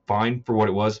was fine for what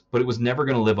it was, but it was never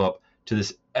going to live up to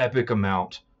this epic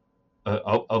amount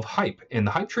of hype. And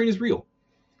the hype train is real.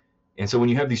 And so when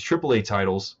you have these AAA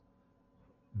titles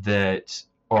that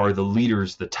are the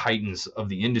leaders, the titans of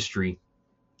the industry,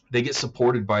 they get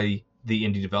supported by the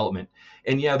indie development.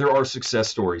 And yeah, there are success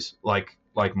stories like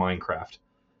Minecraft,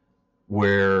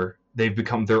 where they've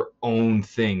become their own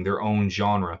thing, their own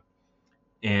genre.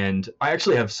 And I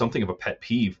actually have something of a pet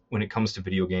peeve when it comes to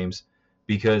video games,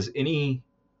 because any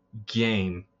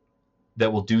game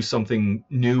that will do something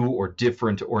new or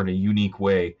different or in a unique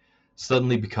way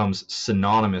suddenly becomes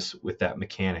synonymous with that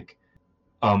mechanic.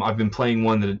 I've been playing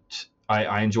one that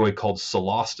I enjoy called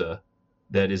Solasta,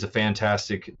 that is a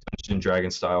fantastic Dungeons &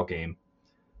 Dragons style game,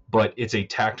 but it's a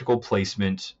tactical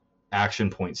placement action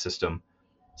point system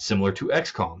similar to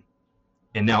XCOM.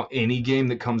 And now any game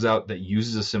that comes out that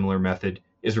uses a similar method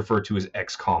is referred to as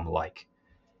XCOM-like.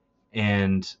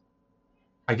 And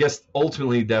I guess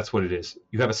ultimately that's what it is.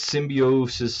 You have a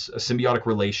symbiotic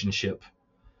relationship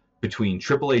between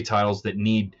AAA titles that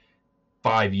need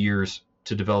 5 years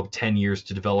to develop, 10 years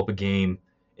to develop a game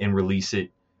and release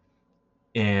it.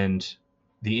 And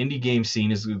the indie game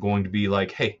scene is going to be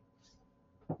like, hey,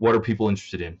 what are people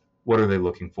interested in? What are they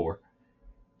looking for?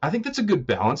 I think that's a good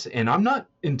balance, and I'm not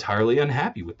entirely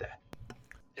unhappy with that.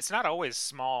 It's not always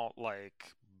small,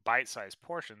 like, bite-sized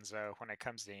portions, though, when it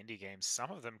comes to indie games.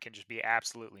 Some of them can just be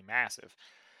absolutely massive.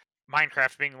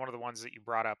 Minecraft being one of the ones that you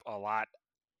brought up a lot.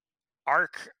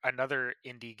 Ark, another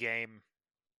indie game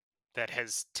that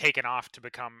has taken off to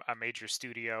become a major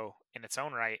studio in its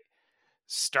own right,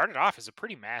 started off as a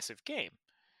pretty massive game.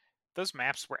 Those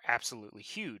maps were absolutely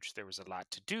huge. There was a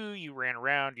lot to do. You ran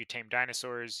around, you tamed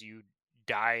dinosaurs, you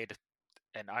died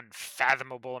an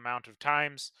unfathomable amount of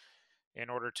times in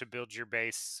order to build your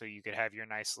base so you could have your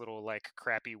nice little, like,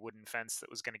 crappy wooden fence that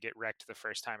was going to get wrecked the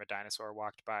first time a dinosaur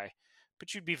walked by,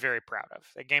 but you'd be very proud of.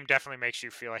 The game definitely makes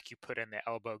you feel like you put in the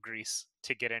elbow grease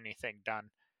to get anything done.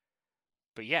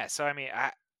 But yeah, so I mean,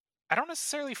 I don't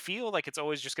necessarily feel like it's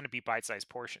always just going to be bite-sized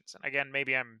portions. And again,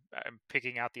 maybe I'm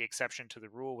picking out the exception to the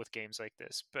rule with games like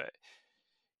this, but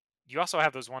you also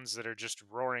have those ones that are just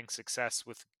roaring success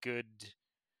with good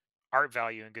art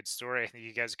value and good story. I think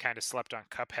you guys kind of slept on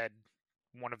Cuphead,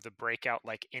 one of the breakout,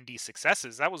 like, indie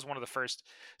successes. That was one of the first.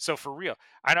 So for real,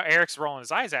 I know Eric's rolling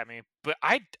his eyes at me, but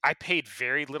I paid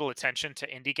very little attention to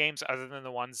indie games other than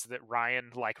the ones that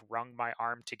Ryan, like, wrung my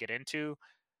arm to get into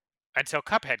until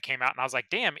Cuphead came out, and I was like,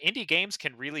 damn, indie games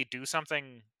can really do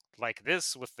something like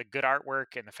this with the good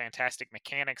artwork and the fantastic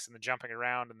mechanics and the jumping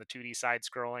around and the 2D side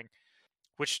scrolling,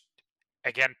 which,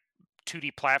 again,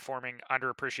 2D platforming,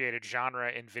 underappreciated genre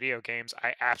in video games.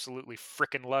 I absolutely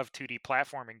freaking love 2D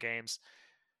platforming games.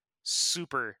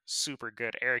 Super, super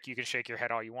good. Eric, you can shake your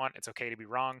head all you want. It's okay to be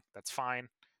wrong. That's fine.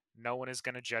 No one is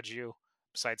going to judge you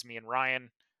besides me and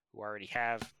Ryan, who already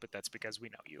have, but that's because we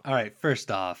know you. All right, first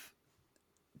off,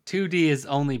 2D is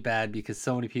only bad because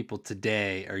so many people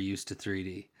today are used to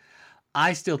 3D.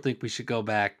 I still think we should go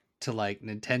back to, like,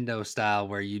 Nintendo style,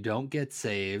 where you don't get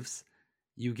saves,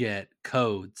 you get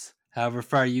codes. However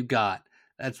far you got,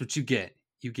 that's what you get.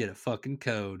 You get a fucking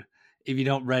code. If you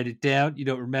don't write it down, you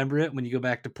don't remember it when you go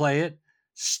back to play it,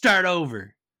 start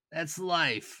over. That's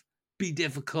life. Be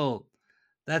difficult.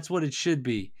 That's what it should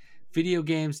be. Video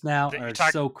games now are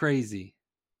so crazy.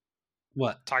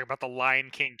 What? Talk about the Lion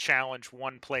King challenge,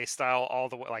 one play style, all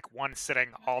the way, like, one sitting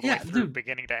all the way through,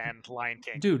 beginning to end. Lion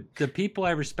King. Dude, the people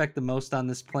I respect the most on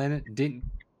this planet didn't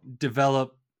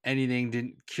develop anything,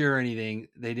 didn't cure anything,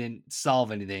 they didn't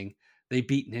solve anything. They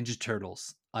beat Ninja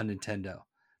Turtles on Nintendo.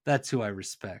 That's who I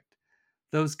respect.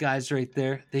 Those guys right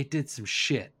there, they did some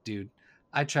shit, dude.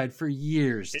 I tried for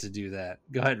years to do that.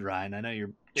 Go ahead, Ryan. I know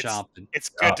you're chomping. It's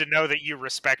good to know that you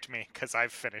respect me, because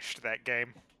I've finished that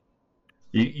game.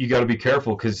 You got to be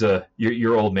careful, because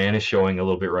your old man is showing a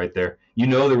little bit right there. You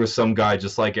know, there was some guy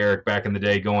just like Eric back in the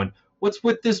day going, what's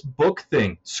with this book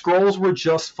thing? Scrolls were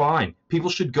just fine. People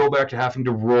should go back to having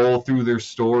to roll through their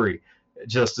story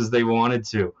just as they wanted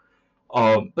to.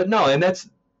 But no, and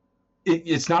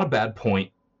it's not a bad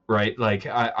point, right? Like,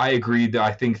 I agree that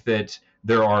I think that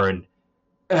there are an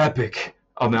epic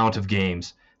amount of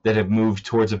games that have moved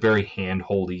towards a very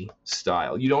hand-holdy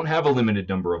style. You don't have a limited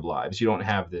number of lives. You don't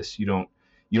have this. You don't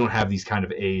have these kind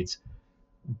of aids.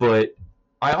 But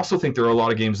I also think there are a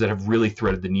lot of games that have really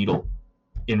threaded the needle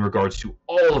in regards to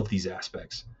all of these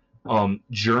aspects.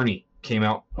 Journey came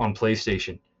out on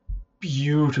PlayStation.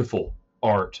 Beautiful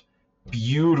art,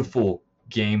 beautiful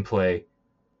gameplay,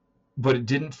 but it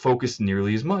didn't focus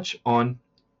nearly as much on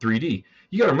 3D.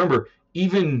 You got to remember,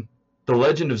 even The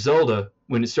Legend of Zelda,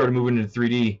 when it started moving into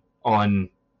 3D on,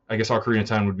 I guess Ocarina of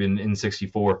Time would have been in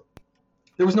 64,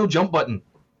 there was no jump button.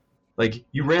 Like,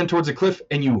 you ran towards a cliff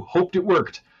and you hoped it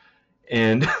worked.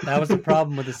 And that was the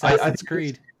problem with Assassin's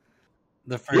Creed.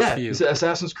 The first few.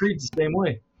 Assassin's Creed's the same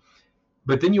way.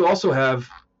 But then you also have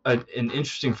an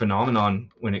interesting phenomenon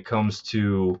when it comes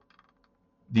to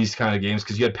these kind of games,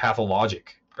 because you had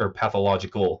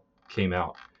Pathological came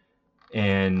out.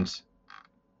 And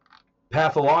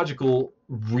Pathological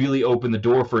really opened the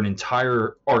door for an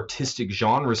entire artistic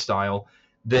genre style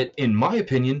that, in my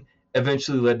opinion,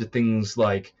 eventually led to things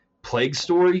like Plague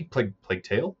Story, Plague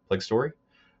Tale,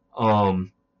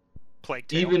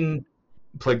 even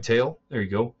Plague Tale. There you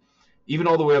go. Even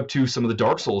all the way up to some of the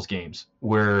Dark Souls games,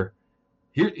 where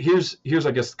here's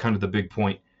I guess kind of the big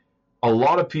point. a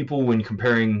lot of people, when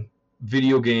comparing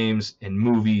video games and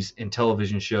movies and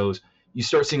television shows, you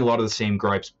start seeing a lot of the same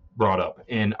gripes brought up.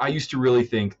 And I used to really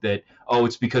think that, oh,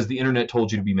 it's because the internet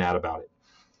told you to be mad about it.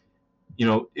 You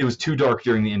know, it was too dark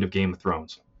during the end of Game of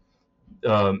Thrones.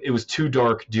 It was too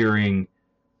dark during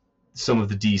some of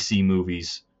the DC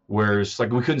movies, where it's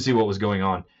like we couldn't see what was going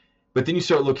on. But then you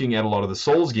start looking at a lot of the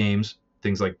Souls games,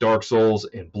 things like Dark Souls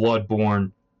and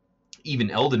Bloodborne, even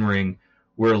Elden Ring,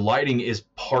 where lighting is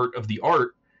part of the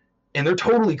art, and they're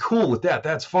totally cool with that.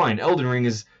 That's fine. Elden Ring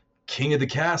is king of the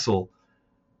castle.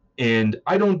 And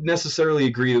I don't necessarily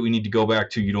agree that we need to go back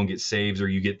to you don't get saves or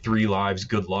you get 3 lives,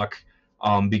 good luck,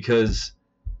 because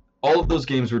all of those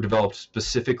games were developed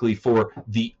specifically for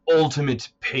the ultimate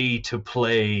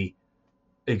pay-to-play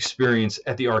experience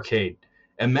at the arcade.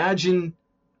 Imagine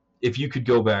if you could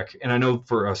go back, and I know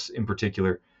for us in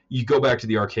particular, you go back to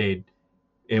the arcade,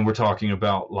 and we're talking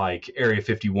about like Area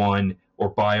 51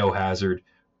 or Biohazard,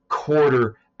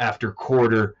 quarter after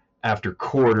quarter after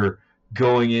quarter,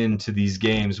 going into these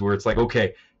games where it's like,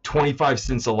 okay, 25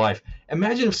 cents a life.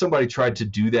 Imagine if somebody tried to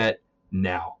do that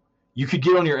now. You could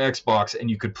get on your Xbox and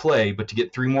you could play, but to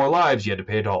get 3 more lives, you had to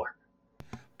pay $1.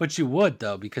 But you would,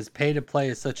 though, because pay to play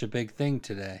is such a big thing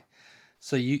today.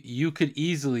 So you could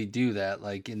easily do that,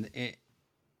 like and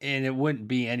it wouldn't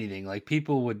be anything. Like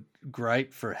people would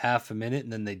gripe for half a minute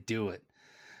and then they do it,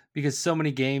 because so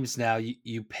many games now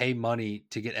you pay money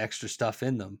to get extra stuff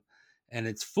in them, and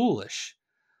it's foolish.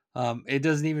 It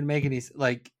doesn't even make any,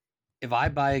 like, if I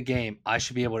buy a game, I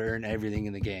should be able to earn everything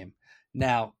in the game.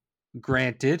 Now,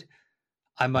 granted,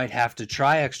 I might have to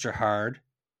try extra hard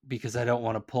because I don't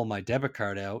want to pull my debit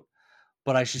card out,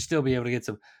 but I should still be able to get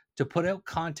some. To put out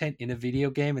content in a video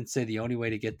game and say the only way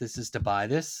to get this is to buy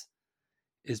this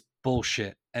is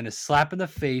bullshit, and a slap in the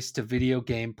face to video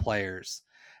game players.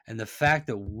 And the fact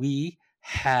that we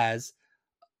has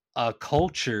a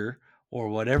culture, or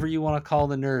whatever you want to call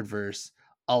the nerdverse,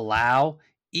 allow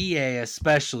EA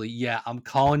especially, yeah, I'm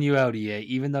calling you out, EA,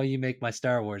 even though you make my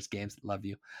Star Wars games, love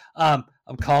you. I'm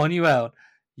calling you out.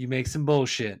 You make some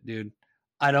bullshit, dude.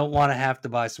 I don't want to have to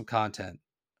buy some content.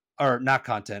 Or not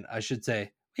content, I should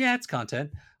say. Yeah, it's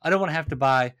content. I don't want to have to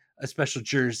buy a special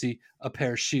jersey, a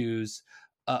pair of shoes,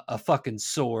 a fucking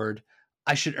sword.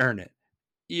 I should earn it.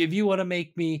 If you want to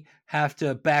make me have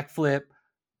to backflip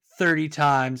 30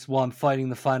 times while I'm fighting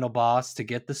the final boss to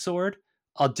get the sword,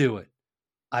 I'll do it.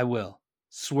 I will.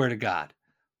 Swear to God.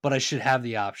 But I should have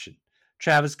the option.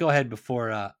 Travis, go ahead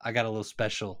before I got a little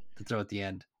special to throw at the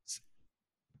end.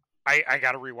 I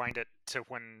got to rewind it to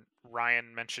when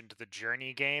Ryan mentioned the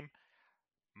Journey game.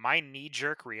 My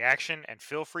knee-jerk reaction, and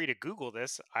feel free to Google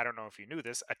this, I don't know if you knew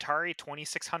this, Atari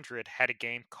 2600 had a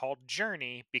game called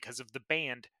Journey because of the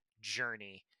band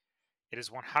Journey. It is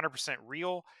 100%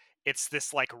 real. It's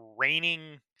this like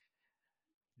raining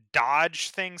dodge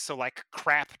thing, so like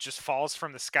crap just falls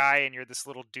from the sky and you're this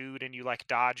little dude and you like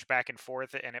dodge back and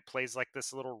forth, and it plays like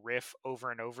this little riff over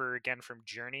and over again from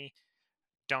Journey.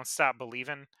 Don't Stop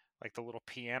Believin', like the little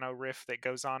piano riff that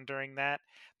goes on during that.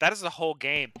 That is the whole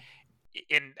game.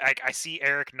 And I see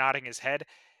Eric nodding his head.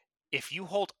 If you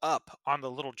hold up on the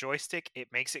little joystick, it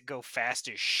makes it go fast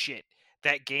as shit.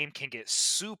 That game can get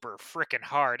super freaking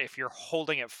hard if you're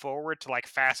holding it forward to like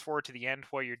fast forward to the end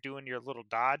while you're doing your little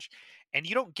dodge. And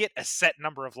you don't get a set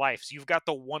number of lives. You've got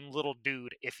the one little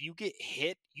dude. If you get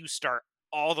hit, you start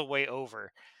all the way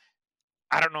over.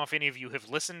 I don't know if any of you have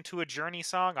listened to a Journey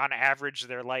song. On average,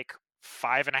 they're like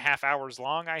 5.5 hours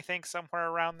long, I think, somewhere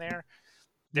around there.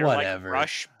 They're Whatever. like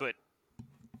Rush, but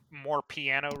more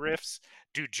piano riffs.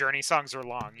 Dude, Journey songs are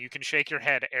long. You can shake your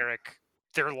head, Eric.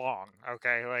 They're long,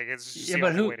 okay? Like it's just Yeah, the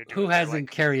but only way to do who it. They're hasn't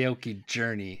like, karaoke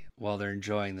Journey while they're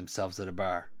enjoying themselves at a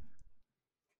bar?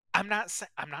 I'm not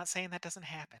saying that doesn't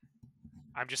happen.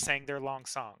 I'm just saying they're long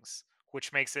songs,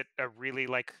 which makes it a really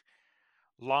like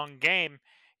long game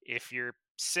if you're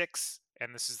 6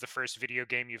 and this is the first video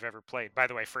game you've ever played. By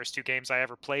the way, first 2 games I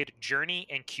ever played, Journey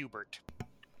and Q*bert.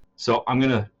 So I'm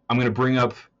gonna bring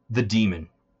up the demon.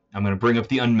 I'm gonna bring up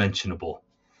the unmentionable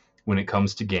when it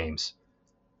comes to games.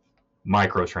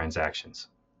 Microtransactions.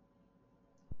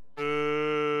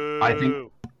 I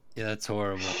think. Yeah, that's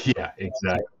horrible. Yeah,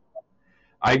 exactly.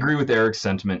 I agree with Eric's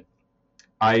sentiment.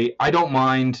 I don't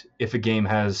mind if a game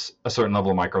has a certain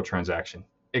level of microtransaction,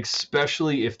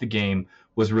 especially if the game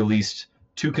was released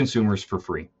to consumers for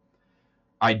free.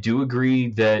 I do agree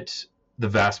that the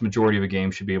vast majority of a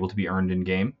game should be able to be earned in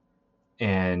game.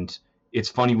 And it's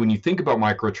funny when you think about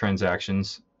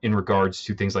microtransactions in regards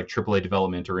to things like AAA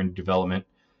development or indie development,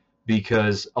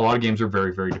 because a lot of games are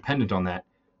very, very dependent on that.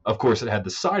 Of course, it had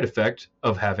the side effect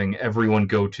of having everyone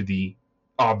go to the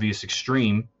obvious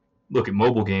extreme, look at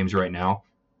mobile games right now.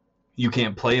 You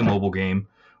can't play a mobile game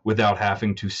without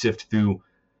having to sift through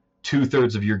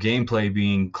 2/3 of your gameplay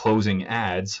being closing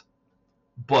ads.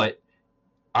 But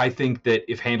I think that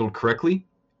if handled correctly,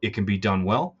 it can be done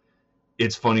well.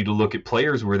 It's funny to look at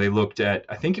players where they looked at,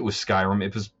 I think it was Skyrim,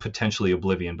 it was potentially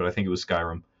Oblivion, but I think it was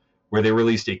Skyrim, where they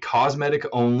released a cosmetic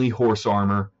only horse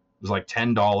armor. It was like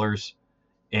 $10,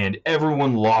 and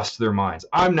everyone lost their minds.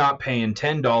 I'm not paying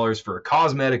 $10 for a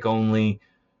cosmetic only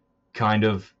kind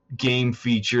of game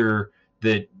feature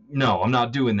that, no, I'm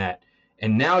not doing that.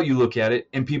 And now you look at it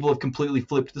and people have completely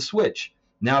flipped the switch.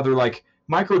 Now they're like,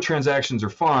 microtransactions are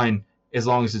fine as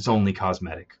long as it's only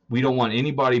cosmetic. We don't want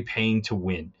anybody paying to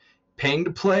win. Paying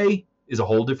to play is a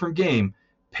whole different game.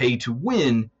 Pay to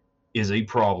win is a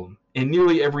problem. And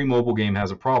nearly every mobile game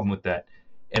has a problem with that.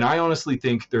 And I honestly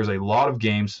think there's a lot of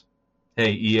games,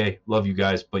 hey, EA, love you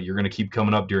guys, but you're going to keep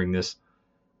coming up during this,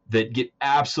 that get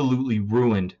absolutely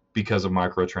ruined because of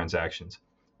microtransactions.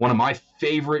 One of my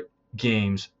favorite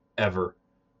games ever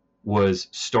was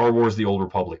Star Wars The Old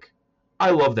Republic. I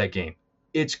love that game.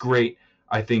 It's great.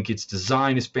 I think its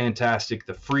design is fantastic.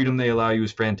 The freedom they allow you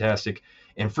is fantastic.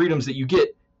 And freedoms that you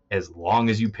get as long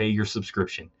as you pay your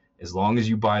subscription, as long as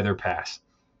you buy their pass.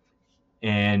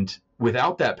 And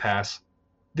without that pass,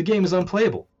 the game is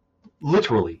unplayable,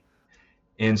 literally.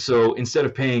 And so instead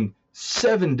of paying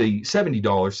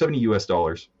 $70 US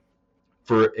dollars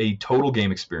for a total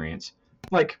game experience,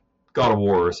 like God of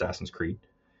War or Assassin's Creed,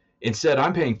 instead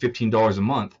I'm paying $15 a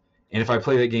month. And if I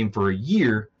play that game for a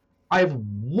year, I have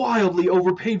wildly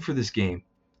overpaid for this game.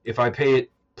 If I play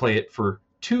it for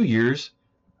 2 years,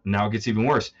 now it gets even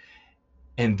worse.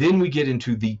 And then we get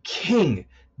into the king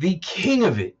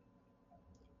of it,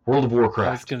 World of Warcraft.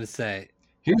 I was going to say.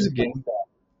 Here's a game.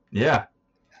 Yeah,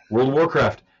 World of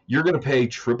Warcraft. You're going to pay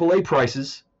AAA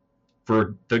prices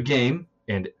for the game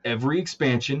and every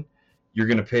expansion. You're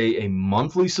going to pay a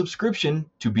monthly subscription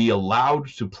to be allowed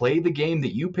to play the game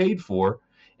that you paid for.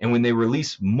 And when they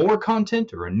release more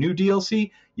content or a new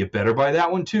DLC, you better buy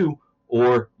that one too,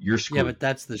 or you're screwed. Yeah, but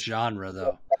that's the genre,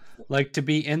 though. Like, to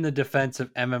be in the defense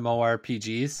of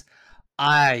MMORPGs,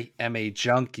 I am a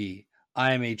junkie.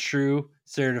 I am a true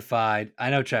certified...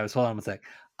 I know, Travis, hold on a sec.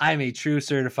 I am a true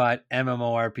certified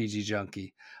MMORPG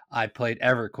junkie. I played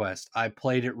EverQuest. I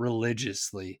played it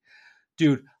religiously.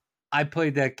 Dude, I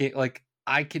played that game. Like,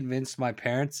 I convinced my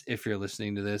parents, if you're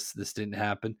listening to this didn't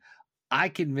happen. I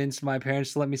convinced my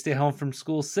parents to let me stay home from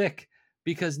school sick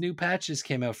because new patches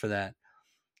came out for that.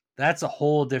 That's a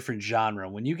whole different genre.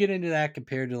 When you get into that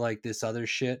compared to like this other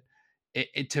shit,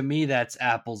 it to me, that's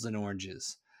apples and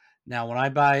oranges. Now, when I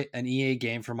buy an EA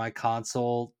game for my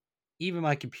console, even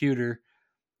my computer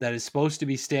that is supposed to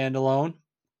be standalone,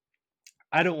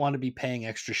 I don't want to be paying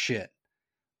extra shit.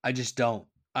 I just don't.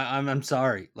 I'm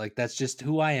sorry. Like, that's just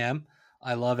who I am.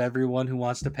 I love everyone who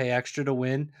wants to pay extra to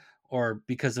win, or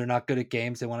because they're not good at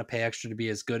games, they want to pay extra to be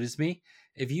as good as me.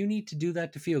 If you need to do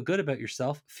that to feel good about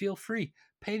yourself, feel free.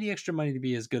 Pay the extra money to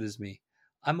be as good as me.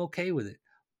 I'm okay with it.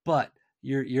 But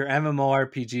your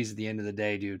MMORPGs at the end of the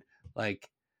day, dude, like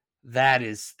that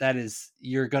is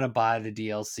you're gonna buy the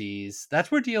DLCs.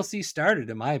 That's where DLC started,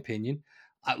 in my opinion.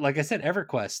 Like I said,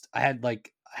 EverQuest. I had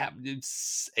like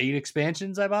 8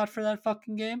 expansions I bought for that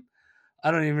fucking game. I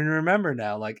don't even remember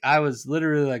now. Like, I was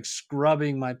literally like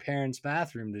scrubbing my parents'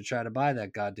 bathroom to try to buy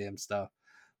that goddamn stuff.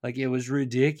 Like, it was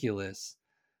ridiculous.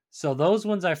 So those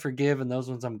ones I forgive, and those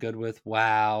ones I'm good with.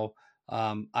 WoW.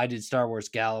 I did Star Wars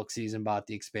Galaxies and bought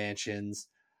the expansions.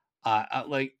 I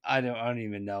don't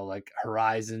even know, like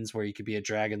Horizons, where you could be a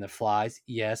dragon that flies.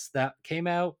 Yes, that came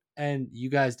out, and you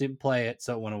guys didn't play it,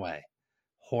 so it went away.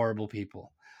 Horrible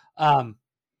people.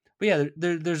 But yeah,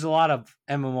 there's a lot of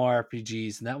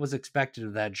MMORPGs, and that was expected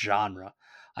of that genre.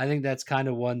 I think that's kind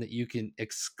of one that you can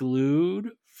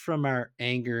exclude from our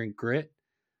anger and grit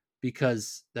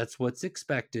because that's what's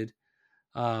expected.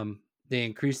 They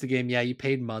increased the game. Yeah, you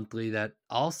paid monthly. That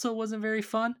also wasn't very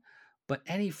fun. But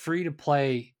any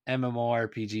free-to-play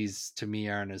MMORPGs to me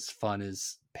aren't as fun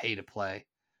as pay-to-play,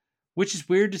 which is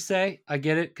weird to say. I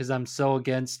get it because I'm so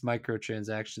against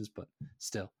microtransactions, but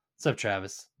still. What's up,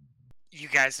 Travis? You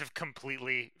guys have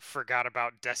completely forgot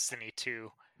about Destiny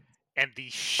 2 and the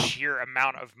sheer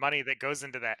amount of money that goes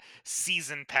into that.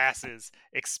 Season passes,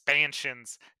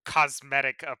 expansions,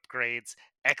 cosmetic upgrades,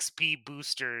 XP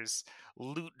boosters,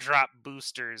 loot drop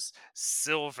boosters,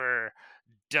 silver,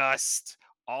 dust,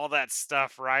 all that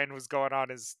stuff. Ryan was going on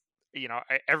his,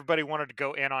 everybody wanted to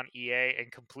go in on EA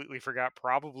and completely forgot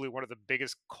probably one of the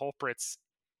biggest culprits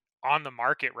on the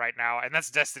market right now, and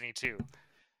that's Destiny 2.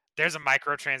 There's a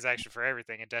microtransaction for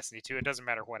everything in Destiny 2. It doesn't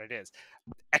matter what it is.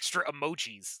 Extra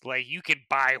emojis. Like, you can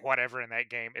buy whatever in that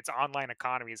game. Its online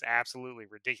economy is absolutely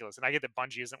ridiculous. And I get that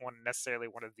Bungie isn't necessarily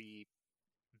one of the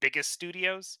biggest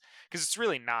studios, because it's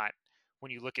really not.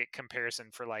 When you look at comparison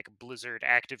for like Blizzard,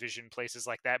 Activision, places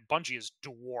like that, Bungie is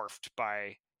dwarfed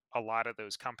by a lot of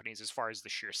those companies as far as the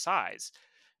sheer size.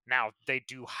 Now, they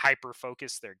do hyper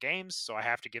focus their games, so I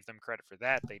have to give them credit for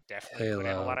that. They definitely put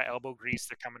in a lot of elbow grease.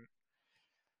 They're coming,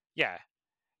 yeah,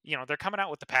 they're coming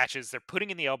out with the patches. They're putting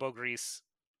in the elbow grease.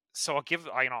 So I'll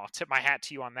tip my hat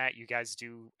to you on that. You guys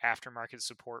do aftermarket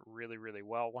support really, really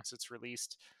well once it's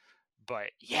released. But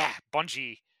yeah,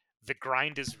 Bungie, the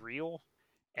grind is real,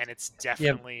 and it's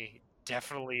definitely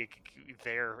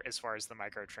there as far as the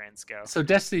microtrans go. So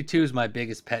Destiny 2 is my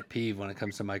biggest pet peeve when it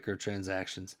comes to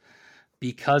microtransactions,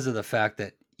 because of the fact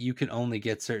that you can only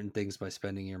get certain things by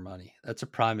spending your money. That's a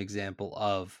prime example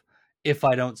of, if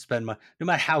I don't spend no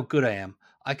matter how good I am,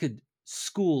 I could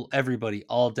school everybody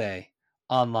all day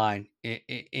online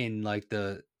in like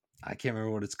I can't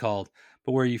remember what it's called,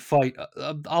 but where you fight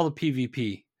all the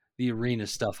PvP, the arena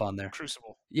stuff on there.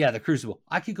 Crucible. Yeah, the Crucible.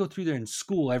 I could go through there and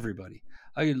school everybody.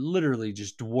 I could literally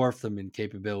just dwarf them in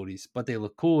capabilities, but they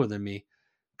look cooler than me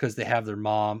because they have their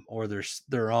mom or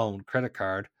their own credit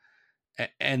card,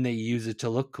 and they use it to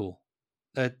look cool.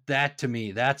 That to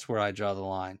me, that's where I draw the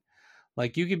line.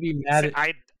 Like, you could be mad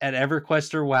at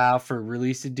EverQuest or WoW for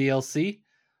releasing DLC,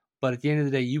 but at the end of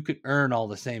the day, you could earn all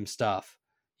the same stuff.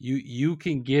 You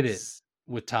can get it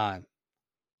with time.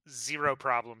 Zero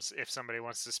problems if somebody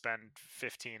wants to spend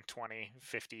 $15, $20,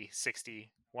 $50, $60,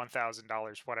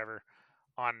 $1,000, whatever,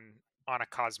 on a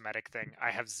cosmetic thing.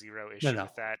 I have zero issue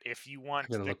with that. If you want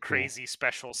the crazy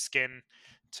special skin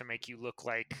to make you look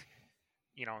like,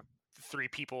 3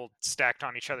 people stacked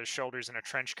on each other's shoulders in a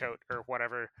trench coat or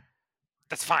whatever,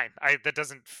 that's fine. That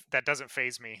doesn't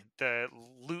faze me. The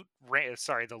loot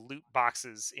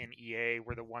boxes in EA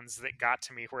were the ones that got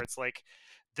to me, where it's like,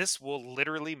 this will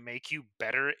literally make you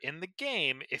better in the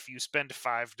game if you spend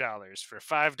 $5. For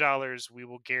 $5, we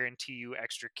will guarantee you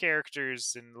extra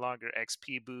characters and longer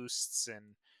XP boosts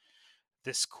and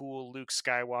this cool Luke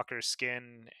Skywalker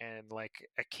skin and like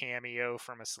a cameo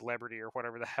from a celebrity or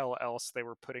whatever the hell else they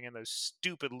were putting in those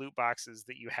stupid loot boxes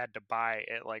that you had to buy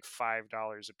at like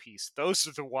 $5 a piece. Those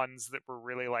are the ones that were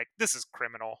really like, this is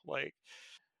criminal. Like,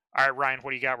 all right, Ryan,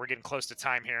 what do you got? We're getting close to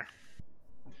time here.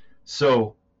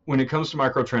 So when it comes to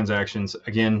microtransactions,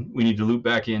 again, we need to loop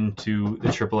back into the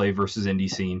AAA versus indie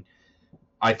scene.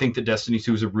 I think that Destiny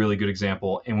 2 is a really good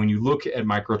example. And when you look at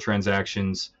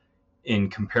microtransactions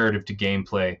in comparative to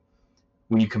gameplay,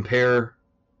 when you compare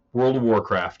World of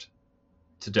Warcraft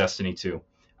to Destiny 2,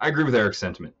 I agree with Eric's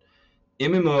sentiment.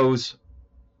 MMOs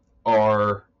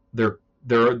are they're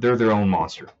their own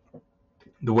monster.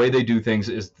 The way they do things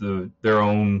is their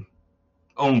own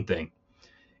thing.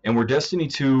 And where Destiny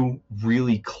 2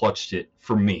 really clutched it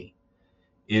for me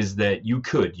is that you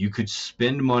could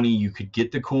spend money, you could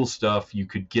get the cool stuff, you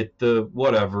could get the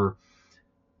whatever.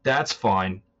 That's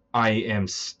fine. I am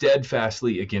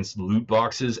steadfastly against loot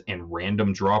boxes and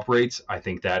random drop rates. I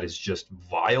think that is just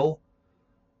vile.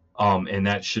 And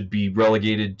that should be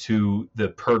relegated to the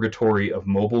purgatory of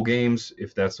mobile games.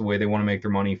 If that's the way they want to make their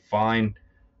money, fine.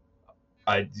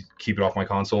 I keep it off my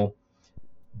console.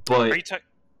 But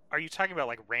are you talking about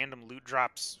like random loot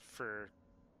drops for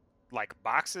like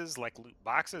boxes, like loot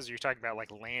boxes? Or are you talking about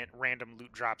like random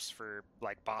loot drops for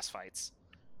like boss fights?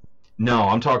 No,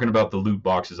 I'm talking about the loot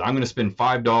boxes. I'm going to spend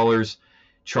 $5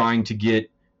 trying to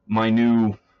get my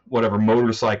new whatever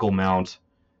motorcycle mount,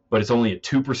 but it's only a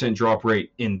 2% drop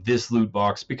rate in this loot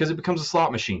box because it becomes a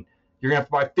slot machine. You're going to have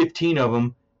to buy 15 of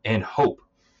them and hope.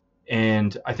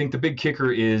 And I think the big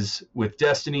kicker is with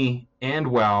Destiny and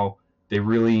WoW, they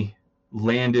really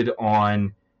landed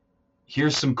on,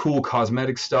 here's some cool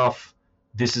cosmetic stuff.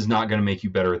 This is not going to make you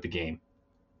better at the game.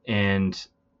 And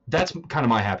that's kind of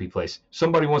my happy place.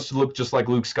 Somebody wants to look just like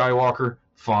Luke Skywalker,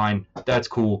 fine. That's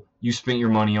cool. You spent your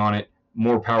money on it.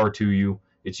 More power to you.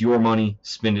 It's your money.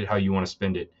 Spend it how you want to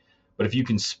spend it. But if you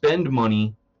can spend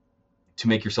money to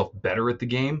make yourself better at the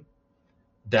game,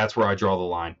 that's where I draw the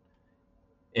line.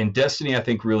 And Destiny, I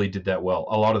think, really did that well.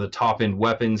 A lot of the top-end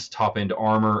weapons, top-end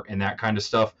armor, and that kind of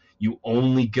stuff, you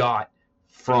only got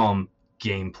from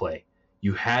gameplay.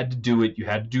 You had to do it. You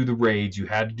had to do the raids. You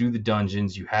had to do the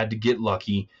dungeons. You had to get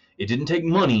lucky. It didn't take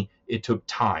money. It took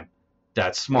time.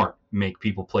 That's smart. Make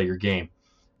people play your game.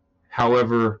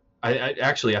 However, I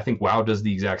think WoW does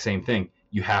the exact same thing.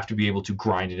 You have to be able to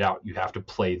grind it out. You have to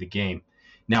play the game.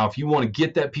 Now, if you want to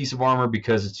get that piece of armor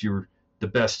because it's the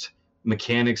best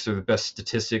mechanics or the best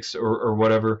statistics or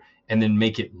whatever, and then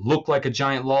make it look like a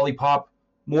giant lollipop,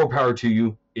 more power to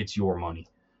you. It's your money.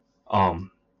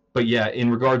 But yeah, in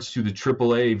regards to the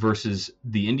AAA versus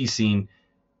the indie scene,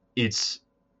 it's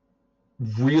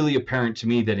really apparent to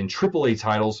me that in AAA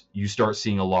titles, you start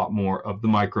seeing a lot more of the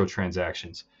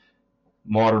microtransactions.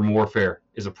 Modern Warfare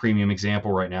is a premium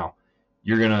example right now.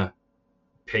 You're going to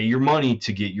pay your money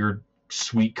to get your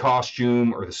sweet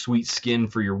costume or the sweet skin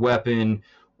for your weapon,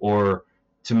 or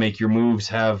to make your moves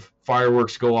have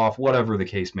fireworks go off, whatever the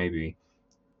case may be.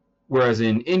 Whereas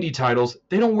in indie titles,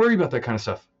 they don't worry about that kind of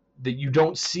stuff. That you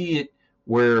don't see it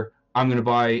where I'm going to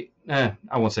buy,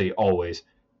 I won't say always.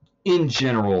 In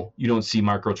general, you don't see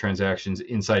microtransactions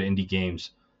inside indie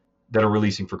games that are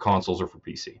releasing for consoles or for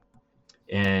PC.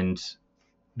 And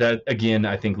that, again,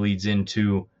 I think leads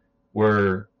into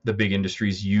where the big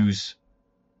industries use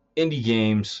indie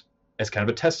games as kind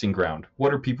of a testing ground.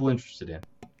 What are people interested in?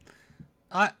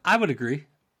 I would agree.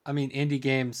 I mean, indie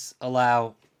games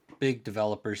allow big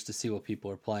developers to see what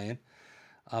people are playing.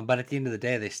 But at the end of the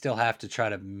day, they still have to try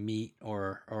to meet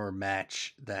or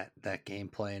match that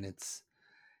gameplay. And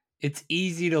it's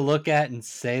easy to look at and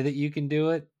say that you can do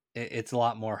it. It's a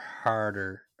lot more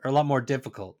harder or a lot more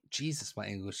difficult. Jesus, my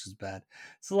English is bad.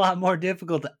 It's a lot more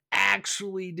difficult to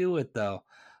actually do it, though.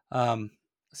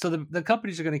 So the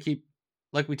companies are going to keep,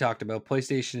 like we talked about,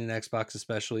 PlayStation and Xbox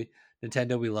especially.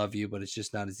 Nintendo, we love you, but it's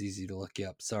just not as easy to look you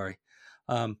up. Sorry.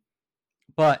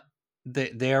 But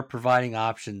they are providing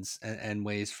options and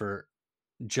ways for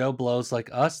Joe Blows like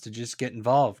us to just get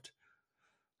involved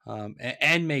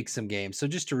and make some games. So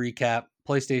just to recap,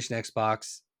 PlayStation,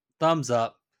 Xbox, thumbs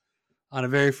up. On a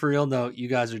very real note, you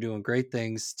guys are doing great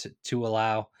things to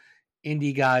allow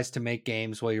indie guys to make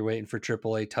games while you're waiting for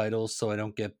AAA titles, so I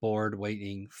don't get bored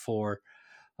waiting for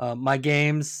my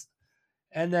games.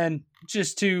 And then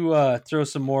just to throw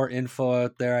some more info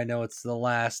out there, I know it's the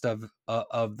last of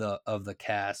the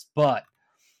cast, but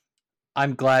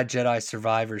I'm glad Jedi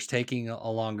Survivor's taking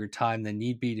a longer time than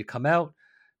need be to come out,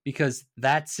 because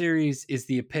that series is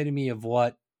the epitome of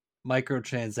what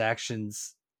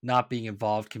microtransactions not being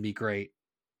involved can be great.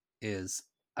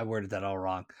 I worded that all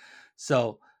wrong.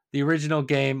 So the original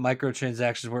game,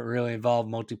 microtransactions weren't really involved.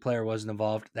 Multiplayer wasn't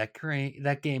involved. That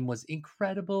game was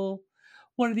incredible.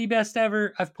 One of the best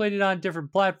ever. I've played it on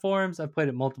different platforms. I've played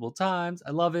it multiple times.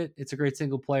 I love it. It's a great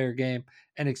single player game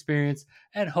and experience.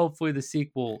 And hopefully the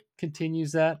sequel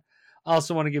continues that. I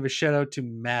also want to give a shout out to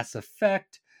Mass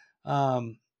Effect.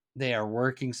 They are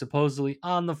working supposedly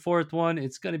on the fourth one.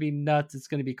 It's going to be nuts. It's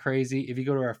going to be crazy. If you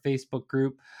go to our Facebook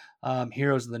group,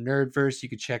 Heroes of the Nerdverse, you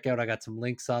can check out. I got some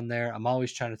links on there. I'm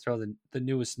always trying to throw the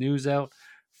newest news out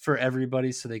for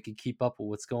everybody so they can keep up with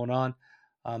what's going on.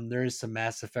 There is some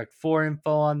Mass Effect 4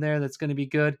 info on there that's going to be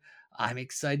good. I'm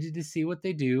excited to see what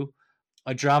they do.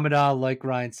 Andromeda, like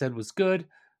Ryan said, was good,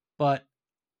 but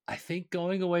I think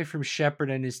going away from Shepard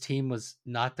and his team was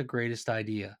not the greatest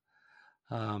idea,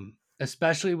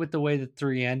 especially with the way that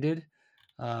 3 ended.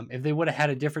 If they would have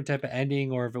had a different type of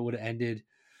ending, or if it would have ended,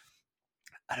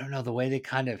 I don't know, the way they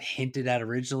kind of hinted at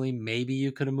originally, maybe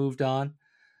you could have moved on.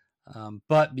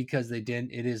 But because they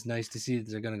didn't, it is nice to see that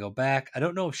they're going to go back. I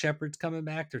don't know if Shepard's coming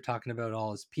back. They're talking about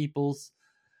all his peoples.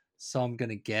 So I'm going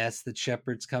to guess that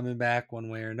Shepard's coming back one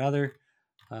way or another.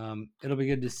 It'll be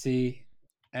good to see.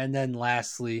 And then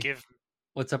lastly,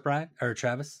 what's up, Ryan? Or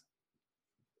Travis?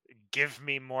 Give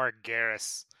me more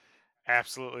Garrus.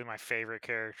 Absolutely my favorite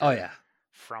character. Oh, yeah.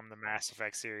 From the Mass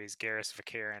Effect series, Garrus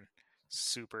Vakarian.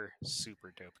 Super,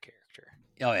 super dope character.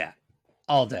 Oh, yeah.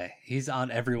 All day. He's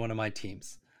on every one of my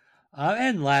teams.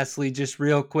 And lastly, just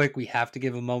real quick, we have to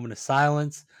give a moment of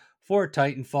silence for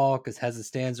Titanfall, because as it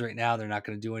stands right now, they're not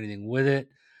going to do anything with it,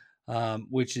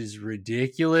 which is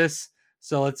ridiculous.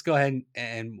 So let's go ahead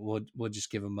and we'll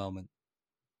just give a moment.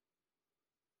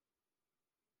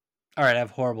 All right, I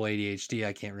have horrible ADHD.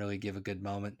 I can't really give a good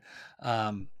moment.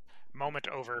 Moment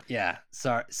over. Yeah,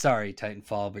 sorry,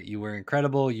 Titanfall, but you were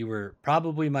incredible. You were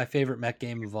probably my favorite mech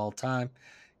game of all time.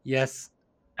 Yes,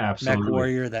 absolutely. Mech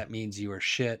Warrior, that means you are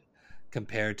shit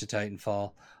compared to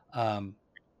Titanfall.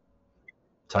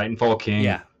 Titanfall King.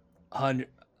 Yeah. I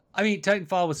mean,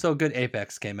 Titanfall was so good,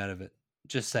 Apex came out of it.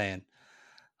 Just saying.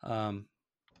 Facts.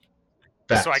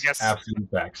 So I guess absolute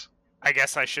facts. I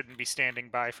guess I shouldn't be standing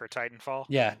by for Titanfall.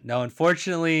 Yeah, no,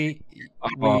 unfortunately,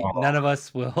 none of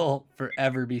us will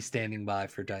forever be standing by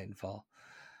for Titanfall.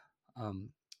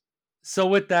 So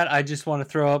with that, I just want to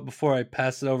throw up, before I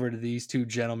pass it over to these two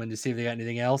gentlemen to see if they got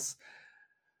anything else.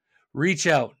 Reach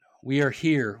out. We are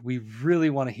here. We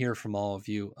really want to hear from all of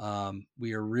you.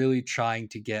 We are really trying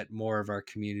to get more of our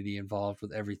community involved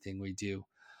with everything we do.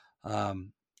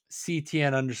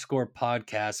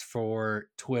 CTN_podcast for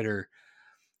Twitter.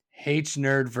 H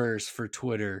Nerdverse for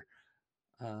Twitter.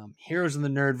 Heroes in the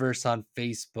Nerdverse on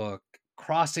Facebook,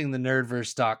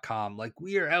 crossingthenerdverse.com. Like,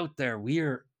 we are out there. We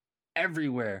are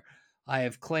everywhere. I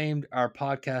have claimed our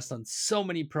podcast on so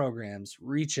many programs.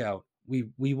 Reach out.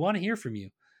 We want to hear from you.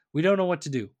 We don't know what to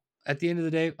do. At the end of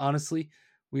the day, honestly,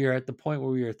 we are at the point where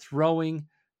we are throwing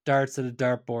darts at a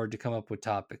dartboard to come up with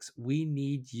topics. We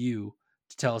need you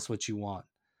to tell us what you want.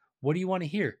 What do you want to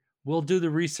hear? We'll do the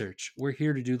research. We're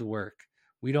here to do the work.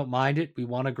 We don't mind it. We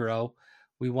want to grow.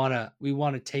 We want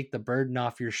to take the burden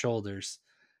off your shoulders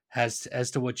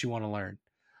as to what you want to learn.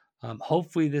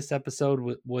 Hopefully this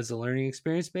episode was a learning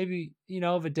experience. Maybe,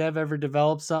 if a dev ever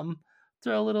develops something,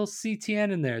 throw a little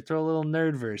CTN in there, throw a little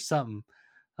Nerdverse, something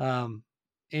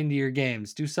into your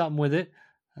games. Do something with it.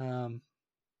 And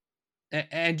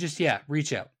just,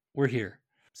 reach out. We're here.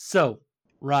 So,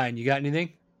 Ryan, you got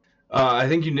anything? I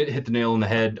think you hit the nail on the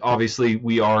head. Obviously,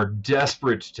 we are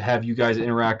desperate to have you guys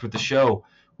interact with the show.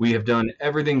 We have done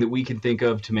everything that we can think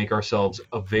of to make ourselves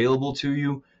available to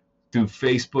you through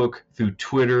Facebook, through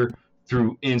Twitter,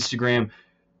 through Instagram.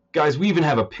 Guys, we even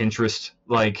have a Pinterest.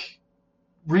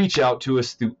 Reach out to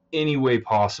us through any way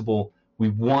possible. We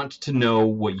want to know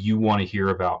what you want to hear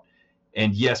about.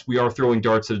 And yes, we are throwing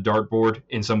darts at a dartboard,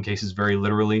 in some cases very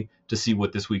literally, to see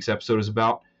what this week's episode is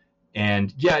about.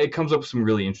 And yeah, it comes up with some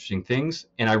really interesting things.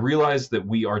 And I realize that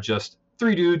we are just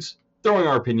three dudes throwing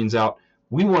our opinions out.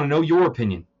 We want to know your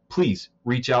opinion. Please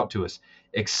reach out to us,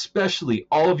 especially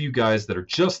all of you guys that are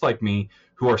just like me,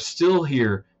 who are still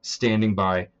here standing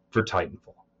by for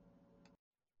Titanfall.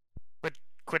 But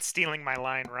quit stealing my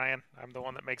line, Ryan. I'm the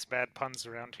one that makes bad puns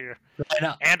around here.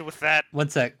 Ryan, and with that... One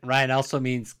sec. Ryan also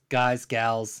means guys,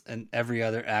 gals, and every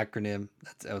other acronym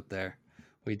that's out there.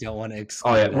 We don't want to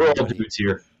exclude we're all dudes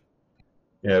here.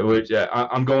 Yeah,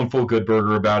 I'm going full Good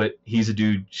Burger about it. He's a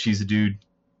dude. She's a dude.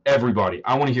 Everybody.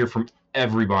 I want to hear from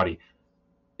everybody.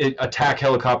 Attack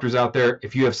helicopters out there.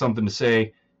 If you have something to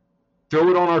say, throw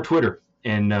it on our Twitter.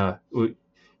 And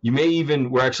you may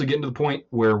even, we're actually getting to the point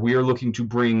where we are looking to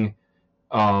bring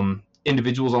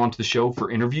individuals onto the show for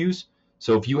interviews.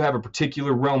 So if you have a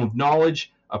particular realm of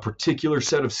knowledge, a particular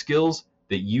set of skills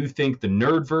that you think the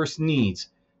Nerdverse needs,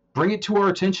 bring it to our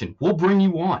attention. We'll bring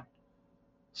you on.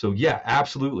 So yeah,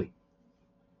 absolutely.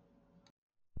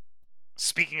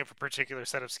 Speaking of a particular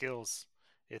set of skills,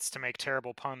 it's to make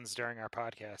terrible puns during our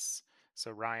podcasts.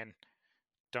 So Ryan,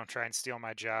 don't try and steal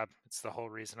my job. It's the whole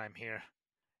reason I'm here.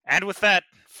 And with that,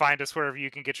 find us wherever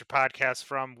you can get your podcasts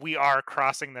from. We are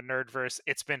Crossing the Nerdverse.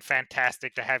 It's been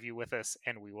fantastic to have you with us,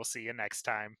 and we will see you next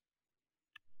time.